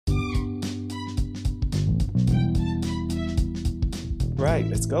right,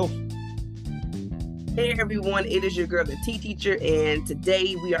 let's go. Hey everyone, it is your girl, the Tea Teacher, and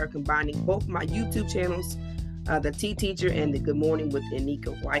today we are combining both my YouTube channels, the Tea Teacher and the Good Morning with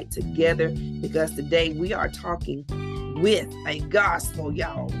Anika White, together because today we are talking with a gospel,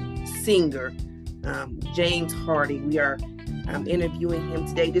 singer, James Hardy. We are interviewing him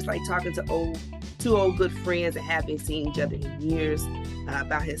today, just like talking to two old good friends that haven't seen each other in years,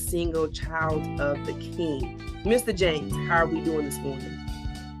 about his single Child of the King. Mr. James, how are we doing this morning?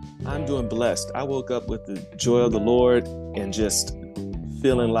 I'm doing blessed. I woke up with the joy of the Lord and just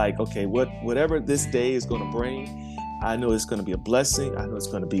feeling like, okay, whatever this day is going to bring, I know it's going to be a blessing. I know it's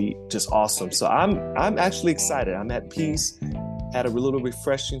going to be just awesome. So I'm actually excited. I'm at peace. Had a little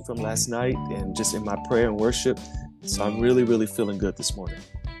refreshing from last night and just in my prayer and worship. So I'm really, really feeling good this morning.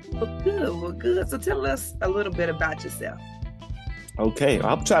 Well, good. So tell us a little bit about yourself. Okay,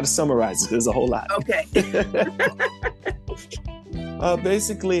 I'll try to summarize it. There's a whole lot. Okay.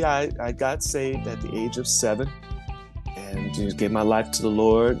 Basically, I got saved at the age of 7 and just gave my life to the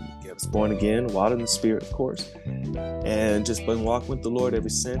Lord. I was born again, water and the Spirit, of course, and just been walking with the Lord ever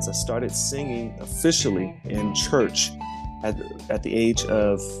since. I started singing officially in church at the age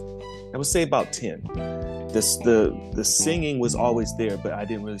of, I would say, about 10. The singing was always there, but I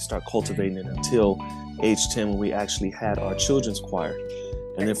didn't really start cultivating it until age 10 when we actually had our children's choir.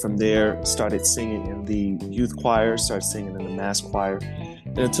 And then from there, started singing in the youth choir, started singing in the mass choir,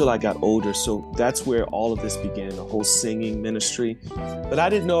 and until I got older. So that's where all of this began, the whole singing ministry. But I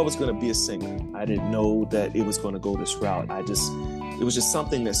didn't know I was going to be a singer. I didn't know that it was going to go this route. It was just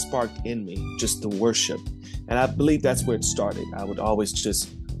something that sparked in me, just the worship. And I believe that's where it started. I would always just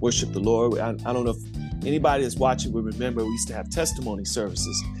worship the Lord. I don't know if anybody that's watching would remember we used to have testimony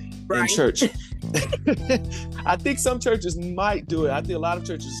services in church. I think some churches might do it. I think a lot of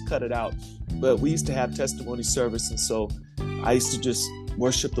churches cut it out. But we used to have testimony service. And so I used to just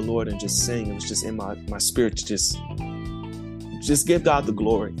worship the Lord and just sing. It was just in my spirit to just give God the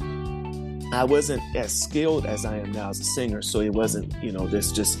glory. I wasn't as skilled as I am now as a singer. So it wasn't,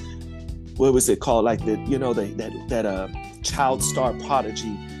 this just, what was it called? Like that child star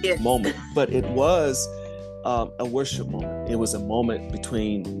prodigy moment. But it was a worship moment. It was a moment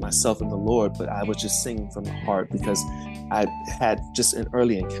between myself and the Lord, but I was just singing from the heart because I had just an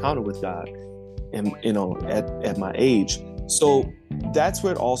early encounter with God, and at my age. So that's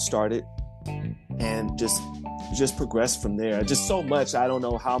where it all started, and just progressed from there. Just so much. I don't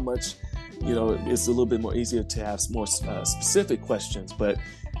know how much. It's a little bit more easier to have more specific questions, but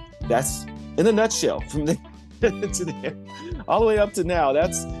that's in a nutshell from there to there, all the way up to now.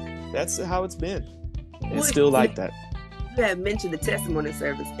 That's how it's been. It's still like that. You have mentioned the testimony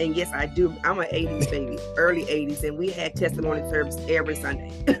service, and yes, I do. I'm an 80s baby, early 80s, and we had testimony service every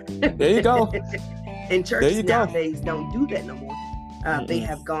Sunday. There you go. And churches nowadays don't do that no more. They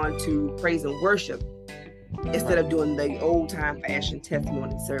have gone to praise and worship instead of doing the old-time fashion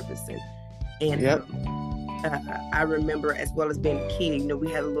testimony service. And yep. I remember, as well as being a kid, we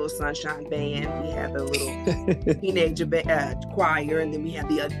had a little sunshine band, we had a little teenager choir, and then we had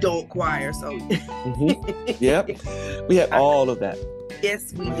the adult choir. So, Yep, we had all of that.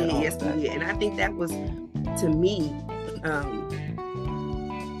 Yes, we did. We did. And I think that was, to me,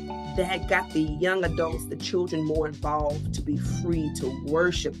 that got the young adults, the children, more involved to be free to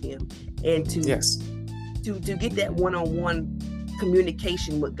worship Him and to get that one-on-one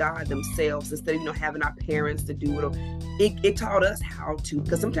communication with God themselves instead of having our parents to do it. It taught us how to,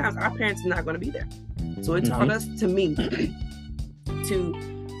 because sometimes our parents are not going to be there. So it taught us, to me, to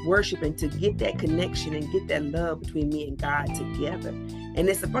worship and to get that connection and get that love between me and God together. And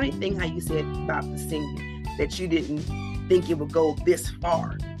it's a funny thing how you said about the singing, that you didn't think it would go this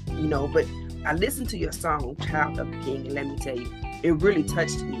far, but I listened to your song, Child of the King, and let me tell you, it really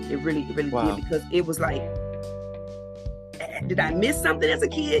touched me. It really did, because it was like, did I miss something as a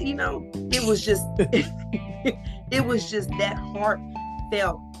kid? It was just, it was just that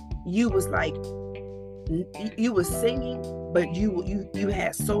heartfelt. You was like, you was singing, but you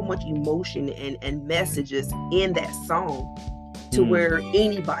had so much emotion and messages in that song to where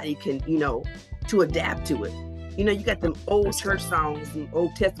anybody can, to adapt to it. You got them old church songs and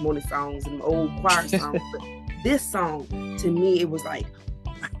old testimony songs and old choir songs, but this song, to me, it was like,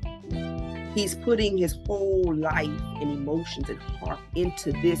 He's putting his whole life and emotions and heart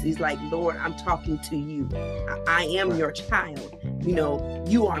into this. He's like, Lord, I'm talking to you. I am your child.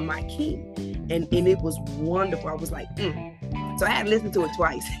 You are my king. And it was wonderful. I was like, So I had to listen to it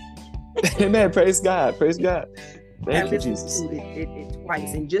twice. Amen. Praise God. Praise God. Thank you, Jesus. I listened to it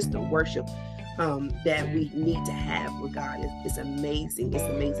twice. And just the worship that we need to have with God is amazing. It's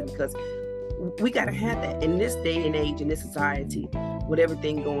amazing because we got to have that in this day and age, in this society with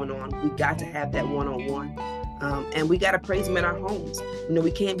everything going on, we got to have that one-on-one. And we got to praise him in our homes.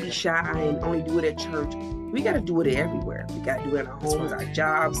 We can't be shy and only do it at church. We got to do it everywhere. We got to do it in our homes, our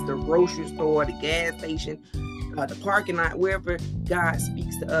jobs, the grocery store, the gas station, the parking lot, wherever God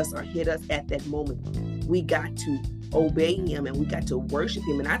speaks to us or hit us at that moment. We got to obey him and we got to worship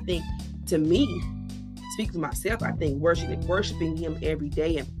him. And I think, to me, speak for myself, I think worshiping him every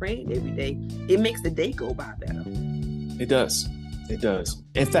day and praying every day, it makes the day go by better. It does.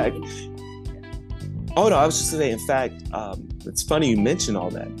 In fact, I was just saying, in fact, it's funny you mention all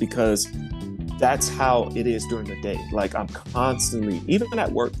that, because that's how it is during the day. Like, I'm constantly, even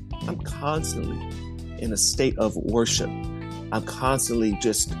at work, I'm constantly in a state of worship. I'm constantly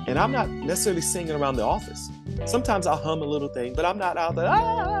and I'm not necessarily singing around the office. Sometimes I'll hum a little thing, but I'm not out there.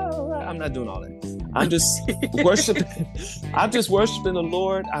 I'm not doing all that. I'm just worshiping. I'm just worshiping the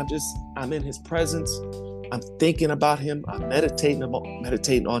Lord. I'm in his presence. I'm thinking about him. I'm meditating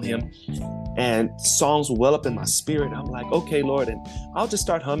on him. And songs will well up in my spirit. I'm like, okay, Lord. And I'll just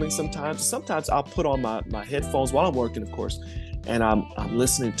start humming sometimes. Sometimes I'll put on my headphones while I'm working, of course. And I'm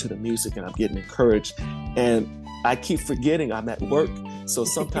listening to the music and I'm getting encouraged. And I keep forgetting I'm at work. So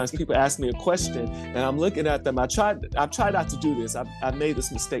sometimes people ask me a question and I'm looking at them. I've tried not to do this. I've made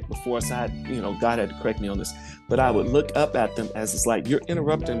this mistake before. So God had to correct me on this. But I would look up at them as it's like, you're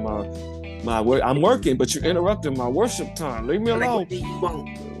interrupting my work. I'm working, but you're interrupting my worship time. Leave me alone. Like, what do you want?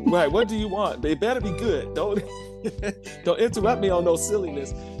 Right. What do you want? They better be good. Don't interrupt me on no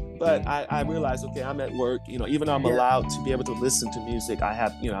silliness. But I realized, okay, I'm at work, even though I'm allowed to be able to listen to music, I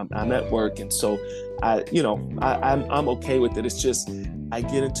have, I'm at work. And so I'm okay with it. It's just, I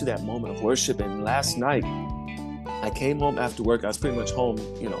get into that moment of worship. And last night I came home after work. I was pretty much home,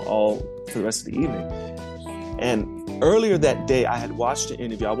 all for the rest of the evening. And earlier that day I had watched an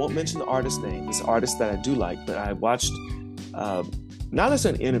interview. I won't mention the artist's name. It's an artist that I do like, but I watched, not as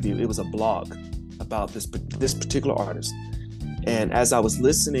an interview, it was a blog about this particular artist. And as I was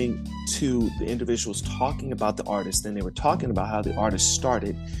listening to the individuals talking about the artist, and they were talking about how the artist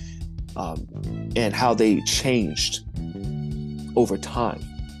started and how they changed over time.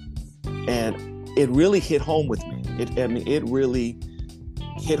 And it really hit home with me. It really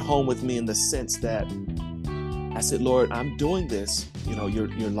hit home with me in the sense that I said, Lord, I'm doing this.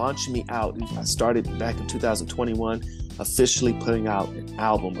 You're launching me out. I started back in 2021, officially putting out an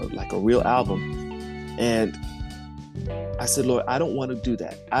album, or like a real album. And I said, Lord, I don't want to do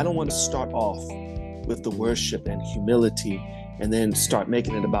that. I don't want to start off with the worship and humility and then start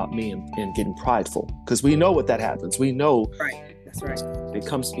making it about me and getting prideful. Because we know what that happens. We know. Right. That's right. It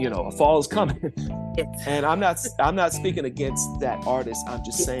comes, a fall is coming. Yes. And I'm not speaking against that artist. I'm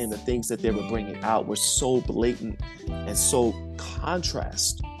just saying the things that they were bringing out were so blatant and so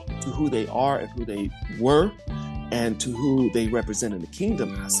contrast to who they are and who they were and to who they represent in the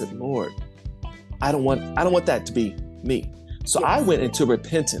kingdom. And I said, Lord, I don't want that to be me. So yes. I went into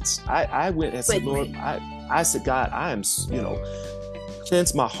repentance. I went and said, Lord, I said, God, I am,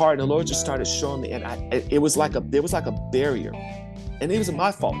 cleanse my heart. And the Lord just started showing me, and there was like a barrier, and it wasn't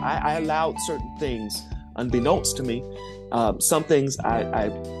my fault. I allowed certain things unbeknownst to me. Some things I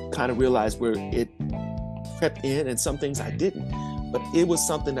kind of realized where it crept in, and some things I didn't. But it was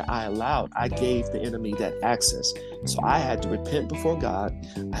something that I allowed. I gave the enemy that access. So I had to repent before God.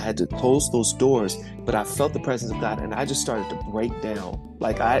 I had to close those doors. But I felt the presence of God, and I just started to break down.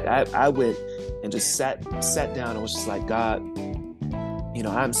 Like I went and just sat down and was just like, God,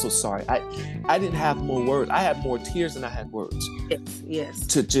 I'm so sorry. I didn't have more words. I had more tears than I had words.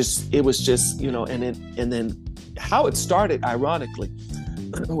 Yes. It was just, and then how it started, ironically,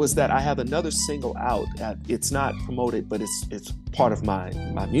 was that I have another single out. It's not promoted, but it's part of my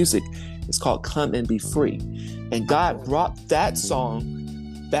music. It's called Come and Be Free. And God brought that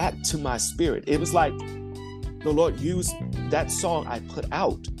song back to my spirit. It was like the Lord used that song I put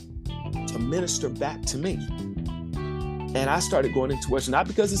out to minister back to me. And I started going into worship, not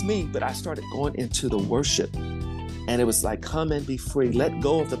because it's me, but I started going into the worship. And it was like, come and be free. Let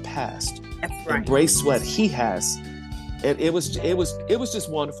go of the past. That's right. Embrace what he has. And it was just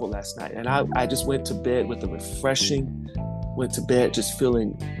wonderful last night. And I just went to bed with went to bed just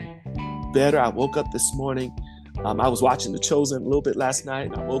feeling better. I woke up this morning. I was watching The Chosen a little bit last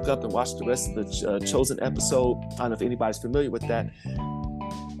night. And I woke up and watched the rest of the Chosen episode. I don't know if anybody's familiar with that.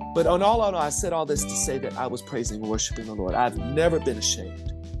 But on all I said all this to say that I was praising and worshiping the Lord. I've never been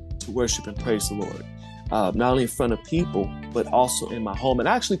ashamed to worship and praise the Lord. Not only in front of people, but also in my home. And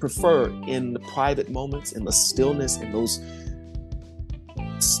I actually prefer in the private moments, in the stillness, in those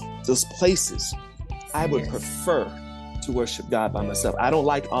places, I would prefer to worship God by myself. I don't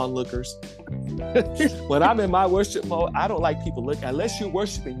like onlookers. When I'm in my worship mode, I don't like people looking. Unless you're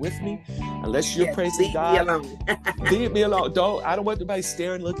worshiping with me, unless you're praising God, leave me alone. I don't want anybody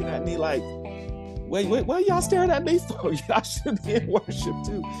staring, looking at me like, wait, what are y'all staring at me for? Y'all should be in worship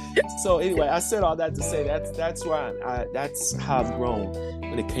too. So anyway, I said all that to say that's where that's how I've grown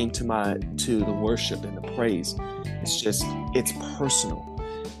when it came to the worship and the praise. It's personal.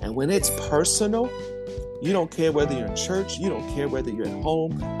 And when it's personal, you don't care whether you're in church, you don't care whether you're at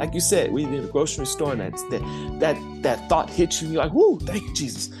home. Like you said, we in the grocery store, and that thought hits you, and you're like, "Whoo, thank you,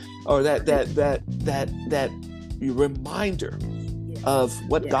 Jesus!" Or that reminder of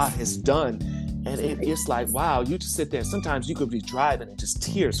what God has done, and it's like, wow, you just sit there. Sometimes you could be driving, and just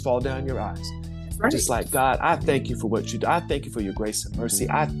tears fall down your eyes. Right. Just like, God, I thank you for what you do. I thank you for your grace and mercy.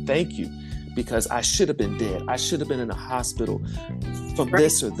 I thank you because I should have been dead. I should have been in a hospital from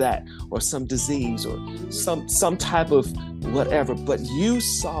this or that, or some disease, or some type of whatever, but you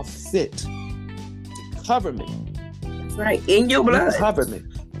saw fit to cover me. That's right. In your blood. You covered me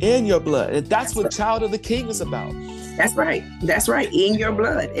in your blood. And that's what Child of the King is about. That's right. That's right. In your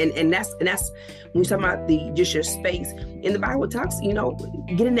blood. And that's when you talk about just your space. And the Bible talks,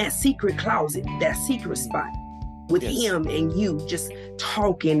 get in that secret closet, that secret spot with him and you just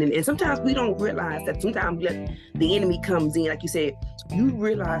talking. And sometimes we don't realize that. Sometimes the enemy comes in, like you said, you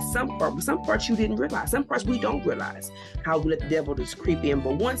realize some parts you didn't realize. Some parts we don't realize how we let the devil just creep in.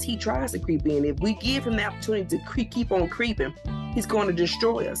 But once he tries to creep in, if we give him the opportunity to keep on creeping, he's going to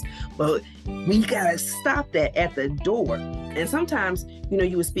destroy us. But we got to stop that at the door. And sometimes,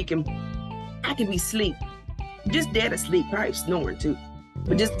 you were speaking, I can be asleep, just dead asleep, probably snoring too,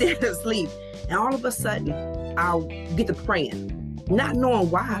 but just dead asleep. And all of a sudden, I'll get to praying, not knowing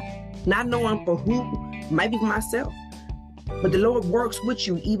why, not knowing for who, maybe for myself. But the Lord works with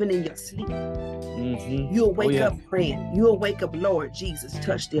you even in your sleep. Mm-hmm. You'll wake up praying. You'll wake up, Lord Jesus,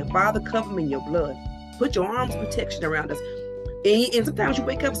 touch them. Father, cover them in your blood. Put your arms protection around us. And sometimes you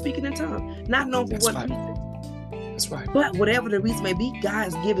wake up speaking in tongues, not knowing for what reason. That's right. But whatever the reason may be,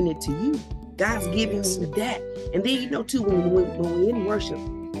 God's giving it to you. God's giving you that. And then, too, when we're in worship,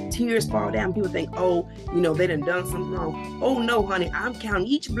 tears fall down. People think, they done something wrong. Oh, no, honey, I'm counting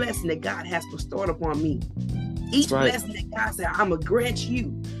each blessing that God has bestowed upon me. Each blessing that God said, I'm going to grant you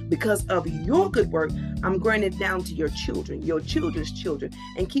because of your good work. I'm granting it down to your children, your children's children,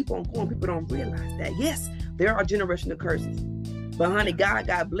 and keep on going. People don't realize that. Yes, there are generational curses. But, honey, God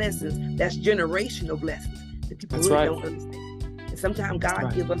got blessings. That's generational blessings that people don't understand. And sometimes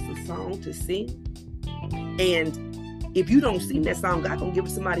God gives us a song to sing. And if you don't sing that song, God going to give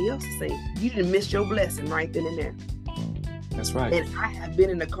it somebody else to sing. You didn't miss your blessing right then and there. That's right. And I have been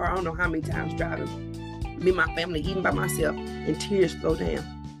in the car, I don't know how many times driving, me and my family, eating by myself, and tears flow down.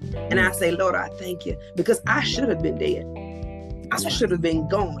 And I say, Lord, I thank you, because I should have been dead. I should have been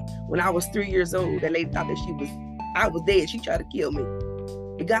gone. When I was 3 years old, that lady thought that I was dead. She tried to kill me.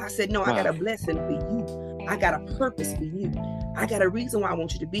 But God said, no, I got a blessing for you. I got a purpose for you. I got a reason why I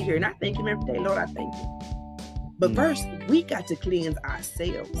want you to be here. And I thank him every day. Lord, I thank you. But first, we got to cleanse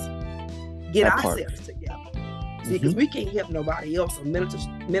ourselves. Get ourselves together. See, because we can't help nobody else or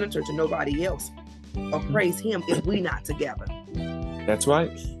minister to nobody else or praise him if we not together. That's right.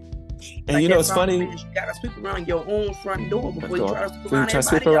 And like it's funny. You got to sweep around your own front door before you try to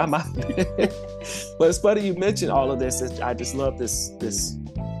sweep around my. But it's funny you mentioned all of this. I just love this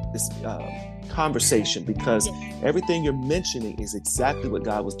conversation, because everything you're mentioning is exactly what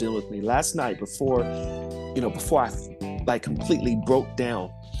God was dealing with me last night before I completely broke down.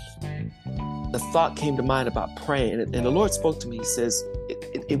 The thought came to mind about praying, and the Lord spoke to me. He says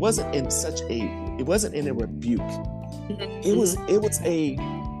it wasn't in a rebuke. It was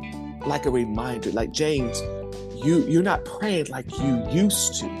like a reminder, like, James, you're not praying like you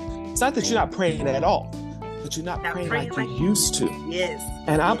used to. It's not that you're not praying at all, but you're not praying like you used to. Yes.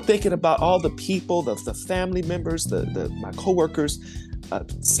 And I'm thinking about all the people, the family members, my coworkers,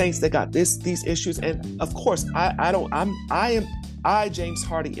 saints that got these issues. And of course, I, James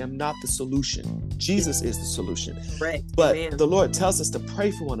Hardy, am not the solution. Jesus is the solution. Right. But the Lord tells us to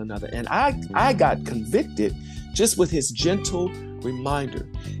pray for one another. And I got convicted just with his gentle reminder.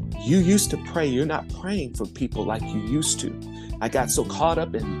 You used to pray. You're not praying for people like you used to. I got so caught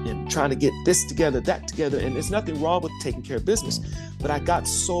up in trying to get this together, that together. And there's nothing wrong with taking care of business. But I got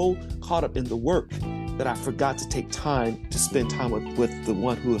so caught up in the work that I forgot to take time to spend time with the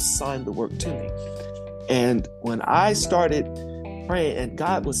one who assigned the work to me. And when I started praying, and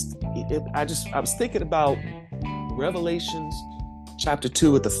God was, I was thinking about Revelations chapter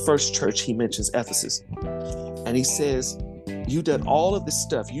 2 of the first church he mentions, Ephesus. And he says, You did all of this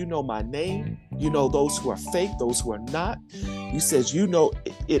stuff. You know my name. You know those who are fake, those who are not. You said, you know,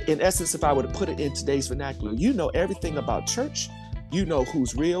 in essence, if I were to put it in today's vernacular, you know everything about church. You know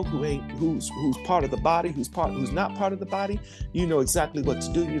who's real, who ain't, who's part of the body, who's not part of the body. You know exactly what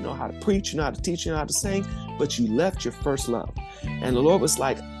to do. You know how to preach, you know how to teach, you know how to sing, but you left your first love. And the Lord was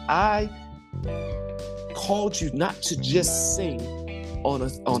like, I called you not to just sing on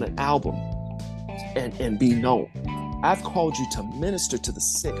an album and be known. I've called you to minister to the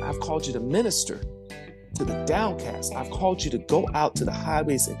sick. I've called you to minister to the downcast. I've called you to go out to the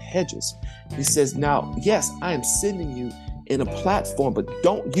highways and hedges. He says, now, yes, I am sending you in a platform, but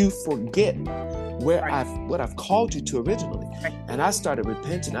don't you forget what I've called you to originally. And I started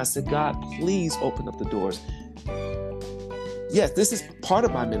repenting. I said, God, please open up the doors. Yes, this is part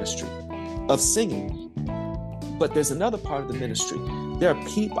of my ministry of singing, but there's another part of the ministry. There are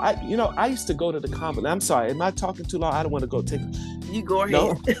people, I used to go to the convalescent. I'm sorry, am I talking too long? I don't want to go take. You go ahead.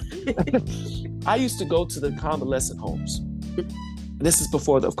 No? I used to go to the convalescent homes. This is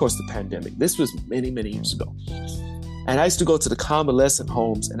before, of course, the pandemic. This was many, many years ago. And I used to go to the convalescent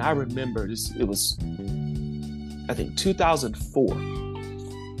homes, and I remember it was, I think, 2004.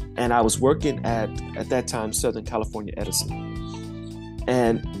 And I was working at that time, Southern California Edison.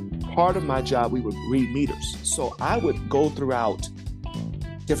 And part of my job, we would read meters. So I would go throughout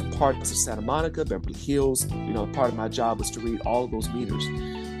different parts of Santa Monica, Beverly Hills. Part of my job was to read all of those meters.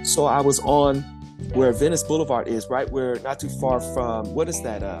 So I was on where Venice Boulevard is, right where, not too far from, what is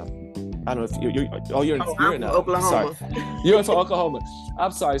that? I don't know if you're in Oklahoma. Sorry. You're from Oklahoma.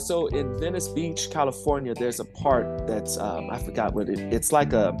 I'm sorry. So in Venice Beach, California, there's a part that's, I forgot what it's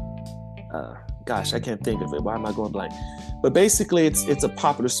like gosh, I can't think of it. Why am I going blank? But basically it's a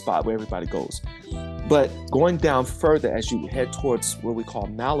popular spot where everybody goes. But going down further as you head towards what we call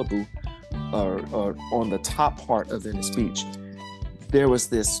Malibu, or on the top part of Venice Beach, there was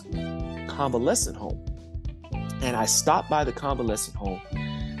this convalescent home. And I stopped by the convalescent home.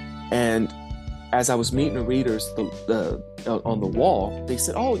 And as I was meeting the readers on the wall, they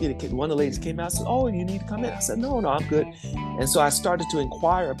said, one of the ladies came out and said, oh, you need to come in. I said, no, I'm good. And so I started to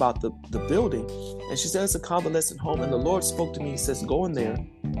inquire about the building. And she said, it's a convalescent home. And the Lord spoke to me. He says, go in there.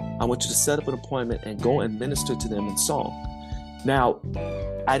 I want you to set up an appointment and go and minister to them in song. Now,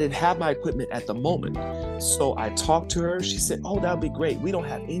 I didn't have my equipment at the moment. So I talked to her. She said, oh, that would be great. We don't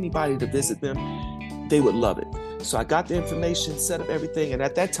have anybody to visit them. They would love it. So I got the information, set up everything. And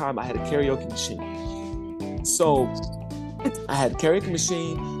at that time, I had a karaoke machine. So I had a karaoke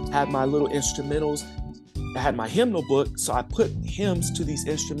machine, had my little instrumentals. I had my hymnal book. So I put hymns to these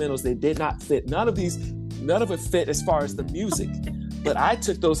instrumentals. They did not fit. None of it fit as far as the music. But I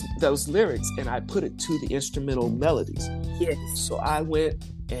took those lyrics and I put it to the instrumental melodies. Yes. So I went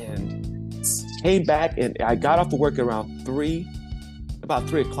and came back, and I got off of work around about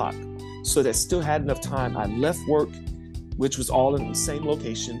 3 o'clock. So that still had enough time. I left work, which was all in the same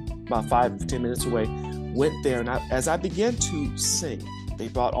location, about 5 to 10 minutes away, went there. And as I began to sing, they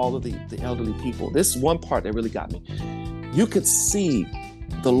brought all of the elderly people. This is one part that really got me. You could see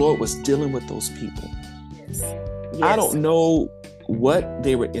the Lord was dealing with those people. Yes. I don't know what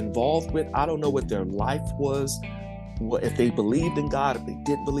they were involved with. I don't know what their life was, if they believed in God, if they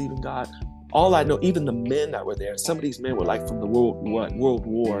didn't believe in God. All I know, even the men that were there, some of these men were like from the World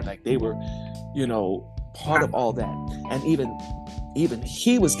War, like they were, part of all that. And even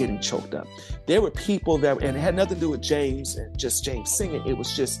he was getting choked up. There were people and it had nothing to do with James and just James singing. It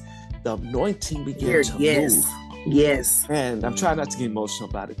was just the anointing began to move. Yes. And I'm trying not to get emotional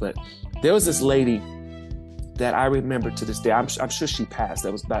about it, but there was this lady that I remember to this day. I'm sure she passed.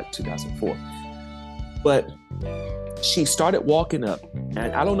 That was about 2004. But she started walking up,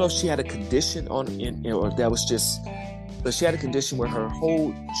 and I don't know if she had a condition or that was just, but she had a condition where her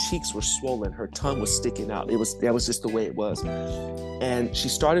whole cheeks were swollen, her tongue was sticking out. That was just the way it was. And she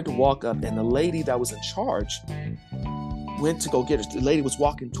started to walk up, and the lady that was in charge went to go get her. The lady was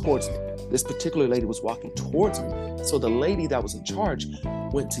walking towards me. This particular lady was walking towards me. So the lady that was in charge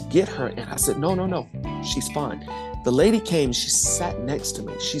went to get her, and I said, no, she's fine. The lady came, she sat next to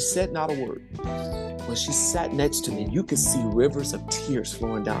me. She said not a word. When she sat next to me, you could see rivers of tears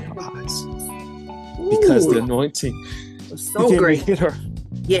flowing down her eyes. Because the anointing was so great. Hit her.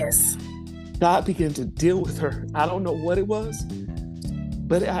 Yes. God began to deal with her. I don't know what it was,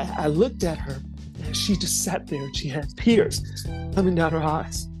 but I looked at her, and she just sat there, and she had tears coming down her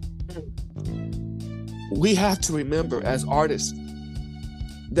eyes. We have to remember as artists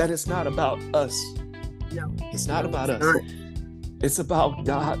that it's not about us. No, it's not about us. It's about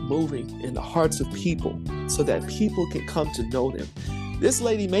God moving in the hearts of people so that people can come to know them. This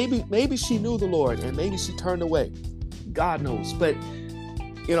lady, maybe she knew the Lord and maybe she turned away, God knows. But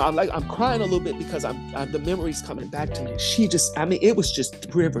I'm crying a little bit because the memories coming back to me. It was just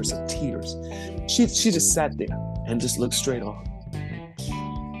rivers of tears. She just sat there and just looked straight on.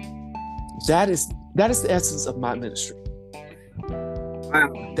 That is the essence of my ministry.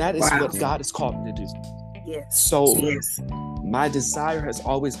 Wow. That is what God has called me to do. Yes. So my desire has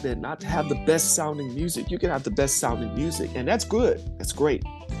always been not to have the best sounding music. You can have the best sounding music, and that's good. That's great.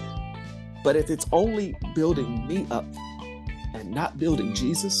 But if it's only building me up and not building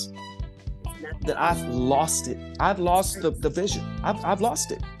Jesus, then I've lost it. I've lost the vision. I've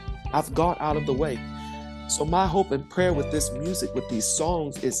lost it. I've gone out of the way. So my hope and prayer with this music, with these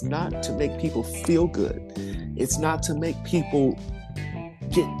songs, is not to make people feel good. It's not to make people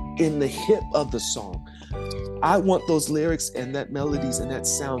get in the hip of the song. I want those lyrics and that melodies and that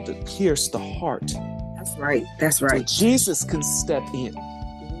sound to pierce the heart. That's right. That's right. So Jesus can step in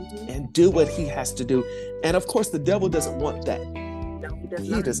and do what he has to do. And of course, the devil doesn't want that. No, he does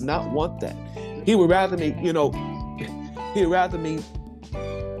He not. does not want that. He would rather me,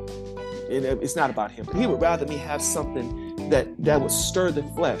 and it's not about him, but he would rather me have something that would stir the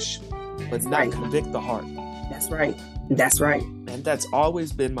flesh, but not convict the heart. That's right. That's right. And that's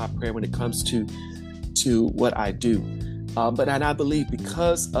always been my prayer when it comes to what I do. But I believe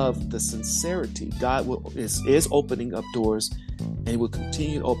because of the sincerity, God is opening up doors, and will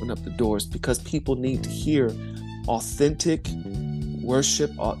continue to open up the doors, because people need to hear authentic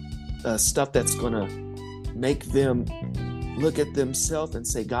worship, stuff that's going to make them look at themselves and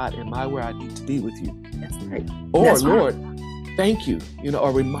say, God, am I where I need to be with you? That's right. Or, That's Lord, right. thank you,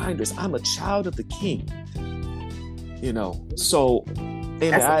 or reminders, I'm a child of the King, so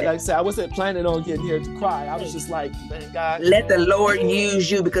anyway, like I said, I wasn't planning on getting here to cry. I was just like, man, God, let the Lord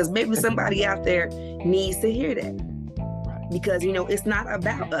use you, because maybe somebody out there needs to hear that. Right. Because, it's not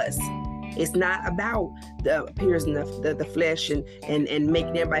about us. It's not about the piercing the flesh and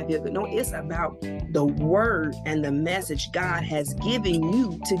making everybody feel good. No, it's about the word and the message God has given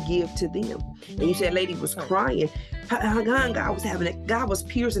you to give to them. And you said, lady was crying. God was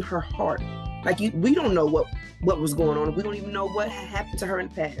piercing her heart. Like we don't know what was going on. We don't even know what had happened to her in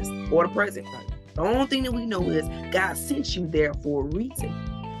the past or the present. The only thing that we know is God sent you there for a reason.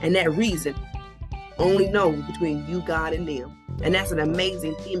 And that reason only knows between you, God, and them. And that's an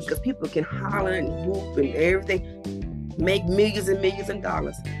amazing thing, because people can holler and whoop and everything, make millions and millions of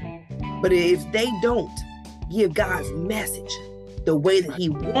dollars. But if they don't give God's message the way that he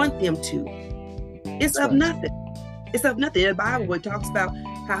wants them to, it's of nothing. It's of nothing. The Bible talks about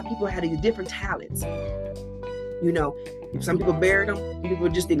how people had these different talents. Some people buried them, some people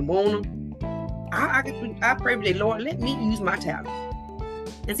just didn't want them. I pray for the Lord, let me use my talent.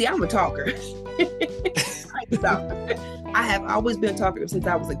 And see, I'm a talker. I have always been a talker since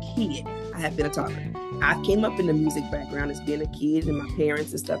I was a kid. I have been a talker. I came up in the music background as being a kid and my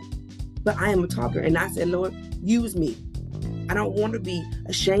parents and stuff. But I am a talker. And I said, Lord, use me. I don't want to be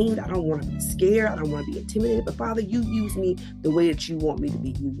ashamed. I don't want to be scared. I don't want to be intimidated. But Father, you use me the way that you want me to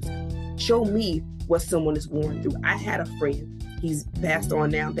be used. Show me what someone is going through. I had a friend. He's passed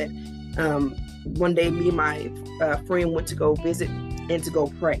on now. That one day me and my friend went to go visit and to go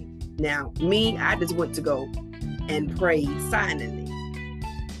pray. Now, I just went to go and pray silently.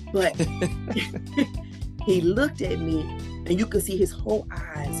 But he looked at me, and you could see his whole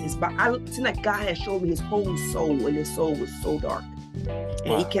eyes, his body. It seemed like God had showed me his whole soul, and his soul was so dark.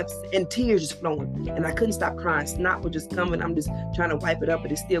 And he kept, and tears just flowing. And I couldn't stop crying. Snot was just coming. I'm just trying to wipe it up,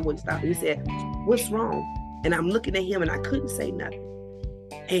 but it still wouldn't stop. And he said, what's wrong? And I'm looking at him, and I couldn't say nothing.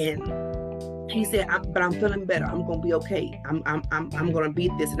 And he said, but I'm feeling better. I'm going to be okay. I'm going to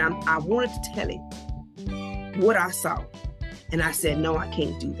beat this. And I wanted to tell him what I saw. And I said, no, I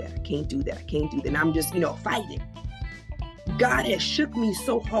can't do that. I can't do that. I can't do that. And I'm just, fighting. God had shook me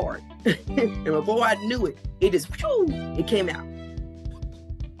so hard. And before I knew it, it just, it came out.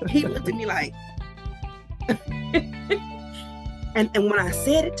 He looked at me like, and when I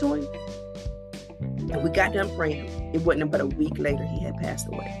said it to him, and we got done praying, it wasn't but a week later he had passed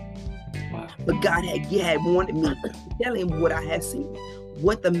away. Wow. But God had wanted me to tell him what I had seen,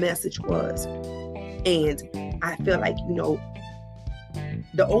 what the message was. And I feel like,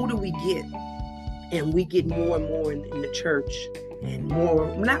 the older we get, and we get more and more in the church, and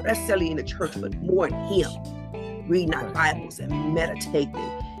more, not necessarily in the church, but more in him, reading our Bibles and meditating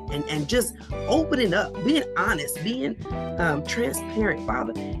and just opening up, being honest, being transparent.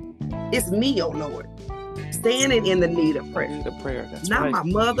 Father, it's me, oh Lord, standing in the need of prayer. The prayer, that's not right. My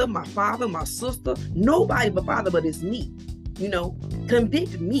mother, my father, my sister, nobody but Father, but it's me.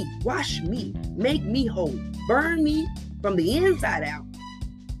 Convict me, wash me, make me whole, burn me from the inside out,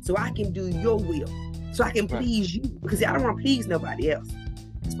 so I can do your will. so I can please you. Because see, I don't want to please nobody else.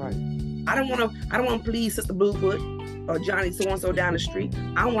 That's right. I don't want to please Sister Bluefoot or Johnny so and so down the street.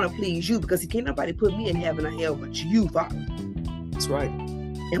 I want to please you, because can't nobody put me in heaven or hell but you, Father. That's right.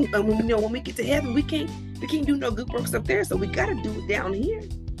 And when we get to heaven, we can't do no good works up there, so we got to do it down here.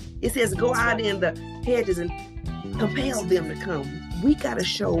 It says go out in the hedges and compel them to come. We got to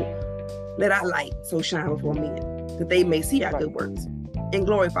show, let our light so shine before men, that they may see our good works and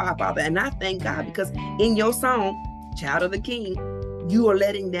glorify our Father. And I thank God, because in your song, Child of the King, you are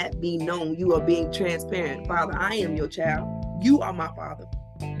letting that be known. You are being transparent. Father, I am your child. You are my Father.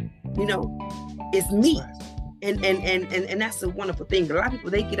 It's me. And that's a wonderful thing. A lot of people,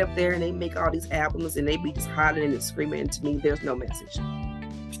 they get up there and they make all these albums and they be just hollering and screaming. And to me, there's no message.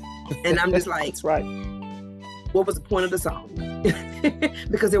 And I'm just like, that's right. What was the point of the song?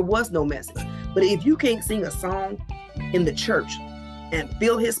 Because there was no message. But if you can't sing a song in the church and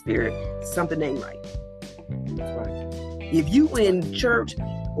feel his spirit, something ain't right. That's right. If you in church,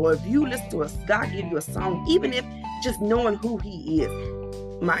 or if you listen to God give you a song, even if just knowing who he is.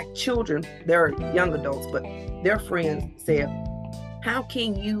 My children, they're young adults, but their friends said, how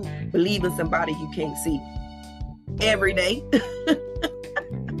can you believe in somebody you can't see? Every day.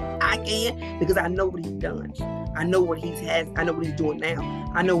 I can, because I know what he's done. I know what I know what he's doing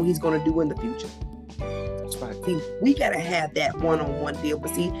now. I know what he's going to do in the future. That's right. See, we got to have that one-on-one deal.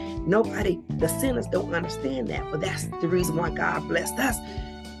 But see, the sinners don't understand that. But that's the reason why God blessed us.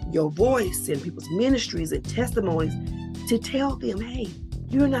 Your voice and people's ministries and testimonies to tell them, hey,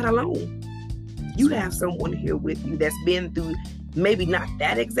 you're not alone. You have someone here with you that's been through maybe not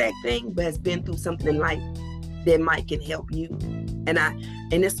that exact thing, but has been through something in life that might can help you. And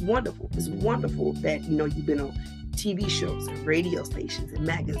it's wonderful. It's wonderful that, you've been on TV shows and radio stations and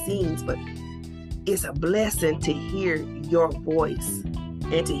magazines, but it's a blessing to hear your voice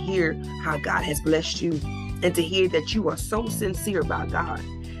and to hear how God has blessed you, and to hear that you are so sincere about God,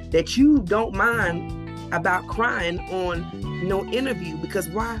 that you don't mind about crying on no interview, because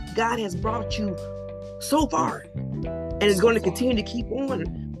why? God has brought you so far and is going to continue to keep on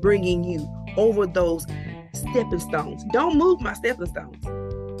bringing you over those stepping stones. Don't move my stepping stones.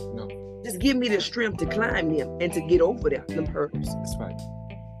 No. Just give me the strength to climb them and to get over them hurdles. That's right.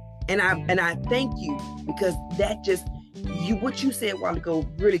 And I thank you, because that just what you said a while ago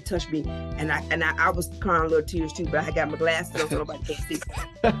really touched me. And I was crying a little tears too, but I got my glasses on so nobody can see.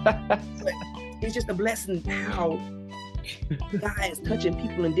 But it's just a blessing how God is touching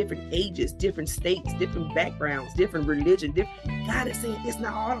people in different ages, different states, different backgrounds, different religion. God is saying it's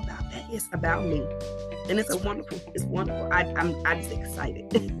not all about that. It's about me. And it's wonderful. I'm just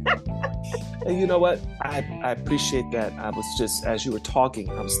excited. And you know what? I appreciate that. I was just, as you were talking,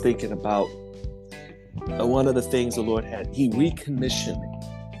 I was thinking about one of the things the Lord had. He recommissioned me.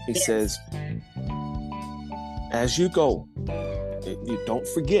 He says, as you go, you don't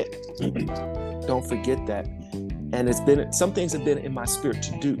forget. Don't forget that. And some things have been in my spirit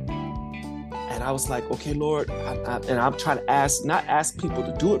to do. And I was like, okay, Lord, and I'm trying to not ask people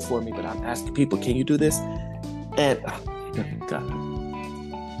to do it for me, but I'm asking people, can you do this? And God,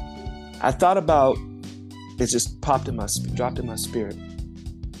 I thought about, it just dropped in my spirit.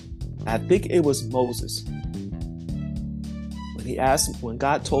 I think it was Moses. When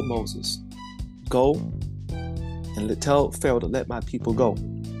God told Moses, go and tell Pharaoh to let my people go.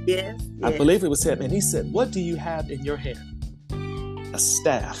 Yes. I believe it was him. And he said, what do you have in your hand? A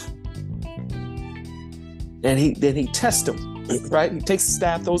staff. And then he tests him, right? He takes the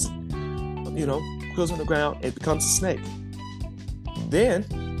staff, throws on the ground, it becomes a snake. Then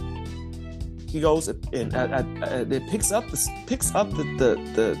he goes and it picks up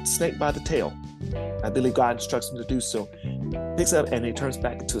the snake by the tail. I believe God instructs him to do so. Picks up and he turns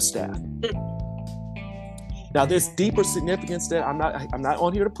back into a staff. Now there's deeper significance there. I'm not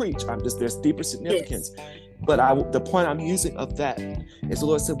on here to preach. There's deeper significance. Yes. But the point I'm using of that is the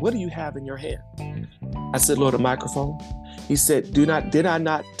Lord said, what do you have in your hand? I said, Lord, a microphone. He said, did I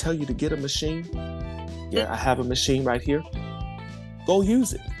not tell you to get a machine? Yeah, I have a machine right here. Go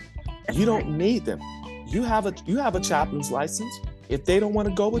use it. You don't need them. You have a chaplain's license. If they don't want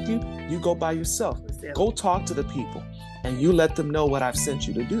to go with you, you go by yourself. Go talk to the people and you let them know what I've sent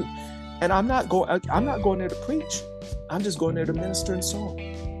you to do. And I'm not going there to preach. I'm just going there to minister in song.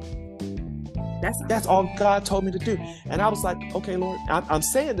 That's all God told me to do. And I was like, okay, Lord, I'm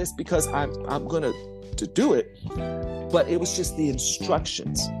saying this because I'm going to do it. But it was just the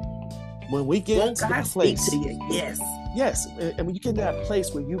instructions. When we get into that place. Yes. And when you get to that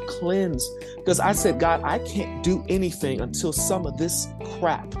place where you cleanse, because I said, God, I can't do anything until some of this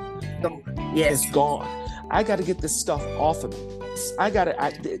crap is gone. I got to get this stuff off of me. It's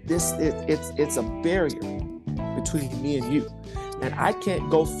a barrier between me and you. And I can't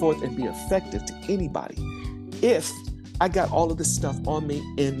go forth and be effective to anybody if I got all of this stuff on me,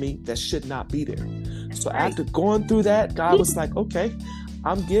 in me, that should not be there. So after going through that, God was like, okay,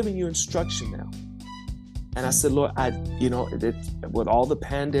 I'm giving you instruction now. And I said, Lord, with all the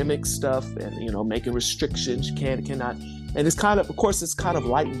pandemic stuff and, making restrictions, you can, cannot. And it's kind of course, it's kind of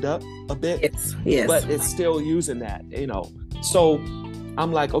lightened up a bit, yes. But it's still using that, So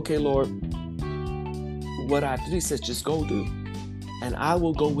I'm like, okay, Lord, what I have to do, he says, just go do. And I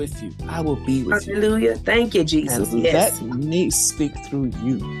will go with you. I will be with you. Hallelujah. Thank you, Jesus. And let me speak through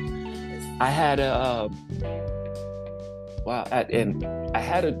you. I had a I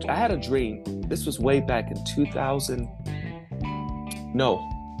had a dream. This was way back in 2000. No,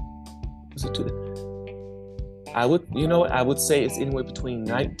 was it 2000? I would say it's anywhere between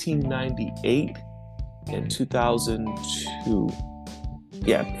 1998 and 2002.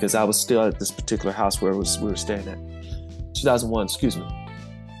 Yeah, because I was still at this particular house where we were staying at. 2001, excuse me.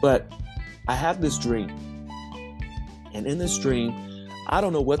 But I have this dream. And in this dream, I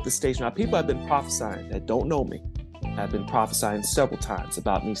don't know what the stage. Now, people have been prophesying that don't know me. I've been prophesying several times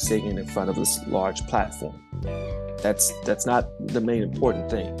about me singing in front of this large platform. That's not the main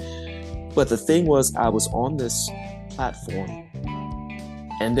important thing. But the thing was, I was on this platform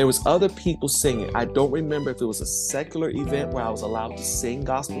and there was other people singing. I don't remember if it was a secular event where I was allowed to sing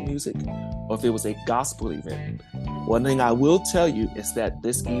gospel music or if it was a gospel event. One thing I will tell you is that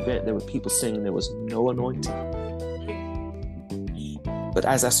this event, there were people singing, there was no anointing. But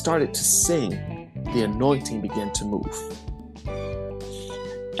as I started to sing, the anointing began to move.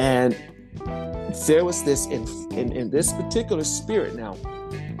 And there was this, in this particular spirit now,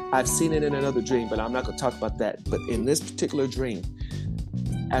 I've seen it in another dream, but I'm not going to talk about that. But in this particular dream,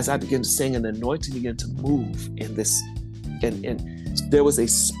 as I began to sing, an anointing began to move in this, and there was a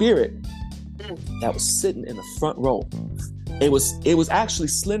spirit that was sitting in the front row. It was actually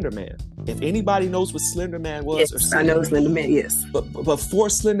Slender Man. If anybody knows what Slender Man was, yes, I know Slender Man. Yes, but before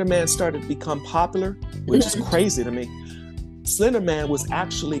Slender Man started to become popular, which is crazy to me, Slender Man was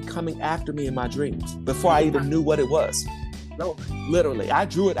actually coming after me in my dreams before I even knew what it was. No. Literally, I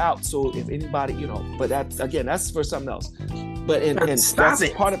drew it out. So if anybody, but that's for something else. But and that's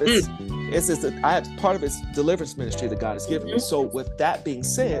part of it. I have part of its deliverance ministry that God has given me. So with that being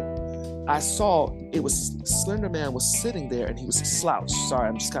said, I saw it was Slender Man was sitting there and he was slouched. Sorry,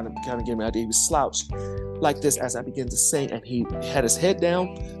 I'm just kind of getting my idea. He was slouched like this as I began to sing, and he had his head down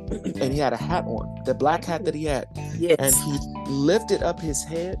and he had a hat on, the black hat that he had. Yes. And he lifted up his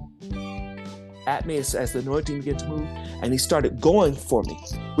head at me as the anointing began to move, and he started going for me,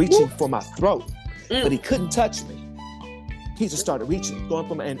 reaching for my throat, but he couldn't touch me. He just started reaching, going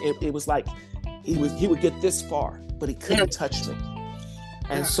for me, and it was like he would get this far, but he couldn't touch me.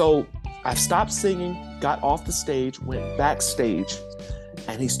 And so I stopped singing, got off the stage, went backstage,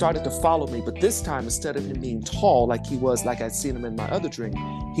 and he started to follow me. But this time, instead of him being tall like he was, like I'd seen him in my other dream,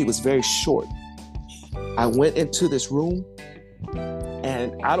 he was very short. I went into this room,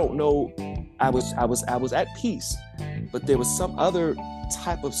 and I don't know, I was at peace, but there was some other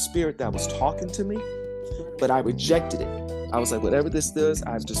type of spirit that was talking to me, but I rejected it. I was like, whatever this does,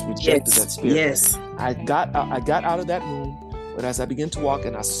 I've just rejected that spirit. Yes. I got out of that room, but as I began to walk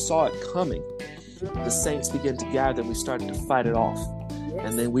and I saw it coming, the saints began to gather and we started to fight it off. Yes.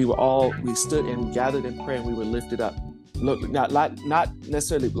 And then we stood and we gathered in prayer and we were lifted up. Look, not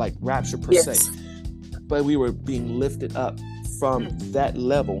necessarily like rapture per se, but we were being lifted up from that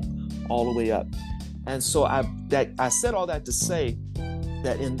level all the way up. And so I said all that to say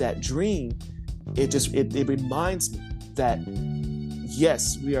that in that dream, it reminds me that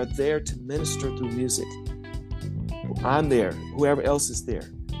yes, we are there to minister through music. I'm there, whoever else is there.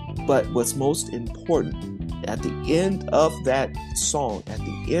 But what's most important, at the end of that song, at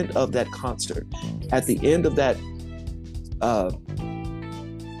the end of that concert, at the end of that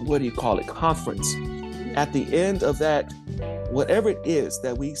conference, at the end of that, whatever it is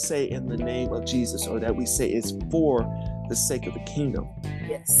that we say in the name of Jesus, or that we say is for the sake of the kingdom.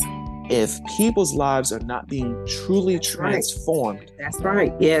 Yes. If people's lives are not being truly transformed. That's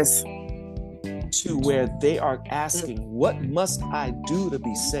right. Yes. To where they are asking, what must I do to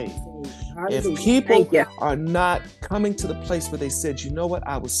be saved? If people are not coming to the place where they said, you know what,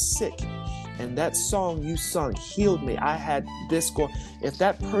 I was sick, and that song you sung healed me. I had this going. If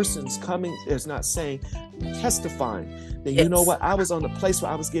that person's coming is not saying, testifying, then you know what, I was on the place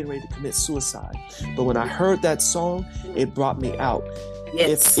where I was getting ready to commit suicide. But when I heard that song, it brought me out.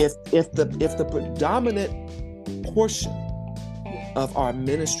 Yes. If the predominant portion of our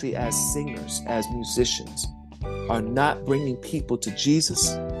ministry as singers, as musicians, are not bringing people to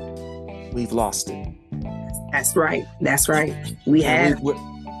Jesus, we've lost it. That's right. That's right. We have.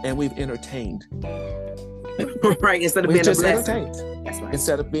 And we've entertained. Right. Instead of we've being just a blessing. entertained. That's right.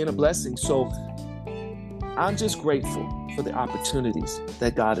 Instead of being a blessing. So I'm just grateful for the opportunities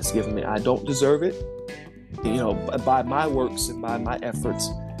that God has given me. I don't deserve it. By my works and by my efforts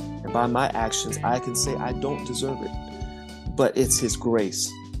and by my actions, I can say I don't deserve it. But it's His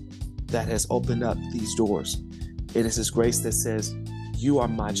grace that has opened up these doors. It is His grace that says, you are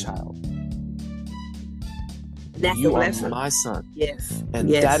my child. That's you are my son. Yes. And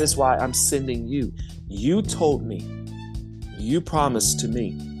yes. That is why I'm sending you. You told me, you promised to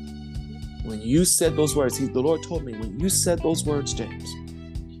me, when you said those words, the Lord told me, when you said those words, James,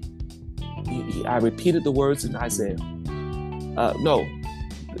 I repeated the words in Isaiah.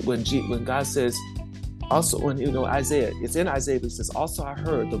 When God says, also when Isaiah, it's in Isaiah, but it says, also I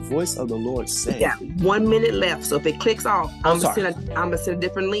heard the voice of the Lord saying. Yeah, 1 minute left. So if it clicks off, I'm gonna send a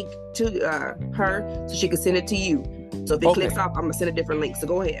different link to her so she can send it to you. So if it clicks off, I'm gonna send a different link. So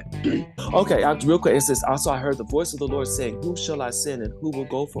go ahead. Okay, real quick. It says, also I heard the voice of the Lord saying, who shall I send and who will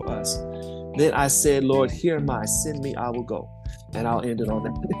go for us? Then I said, Lord, here am I, send me, I will go. And I'll end it on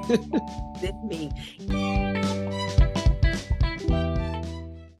that. Send me.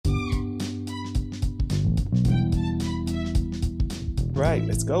 Right,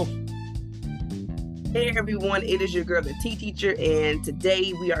 let's go. Hey everyone, it is your girl, the Tea Teacher, and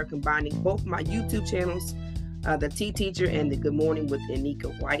today we are combining both my YouTube channels, the Tea Teacher and the Good Morning with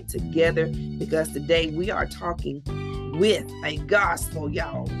Anika White, together because today we are talking with a gospel,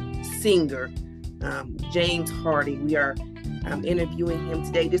 singer, James Hardy. We are interviewing him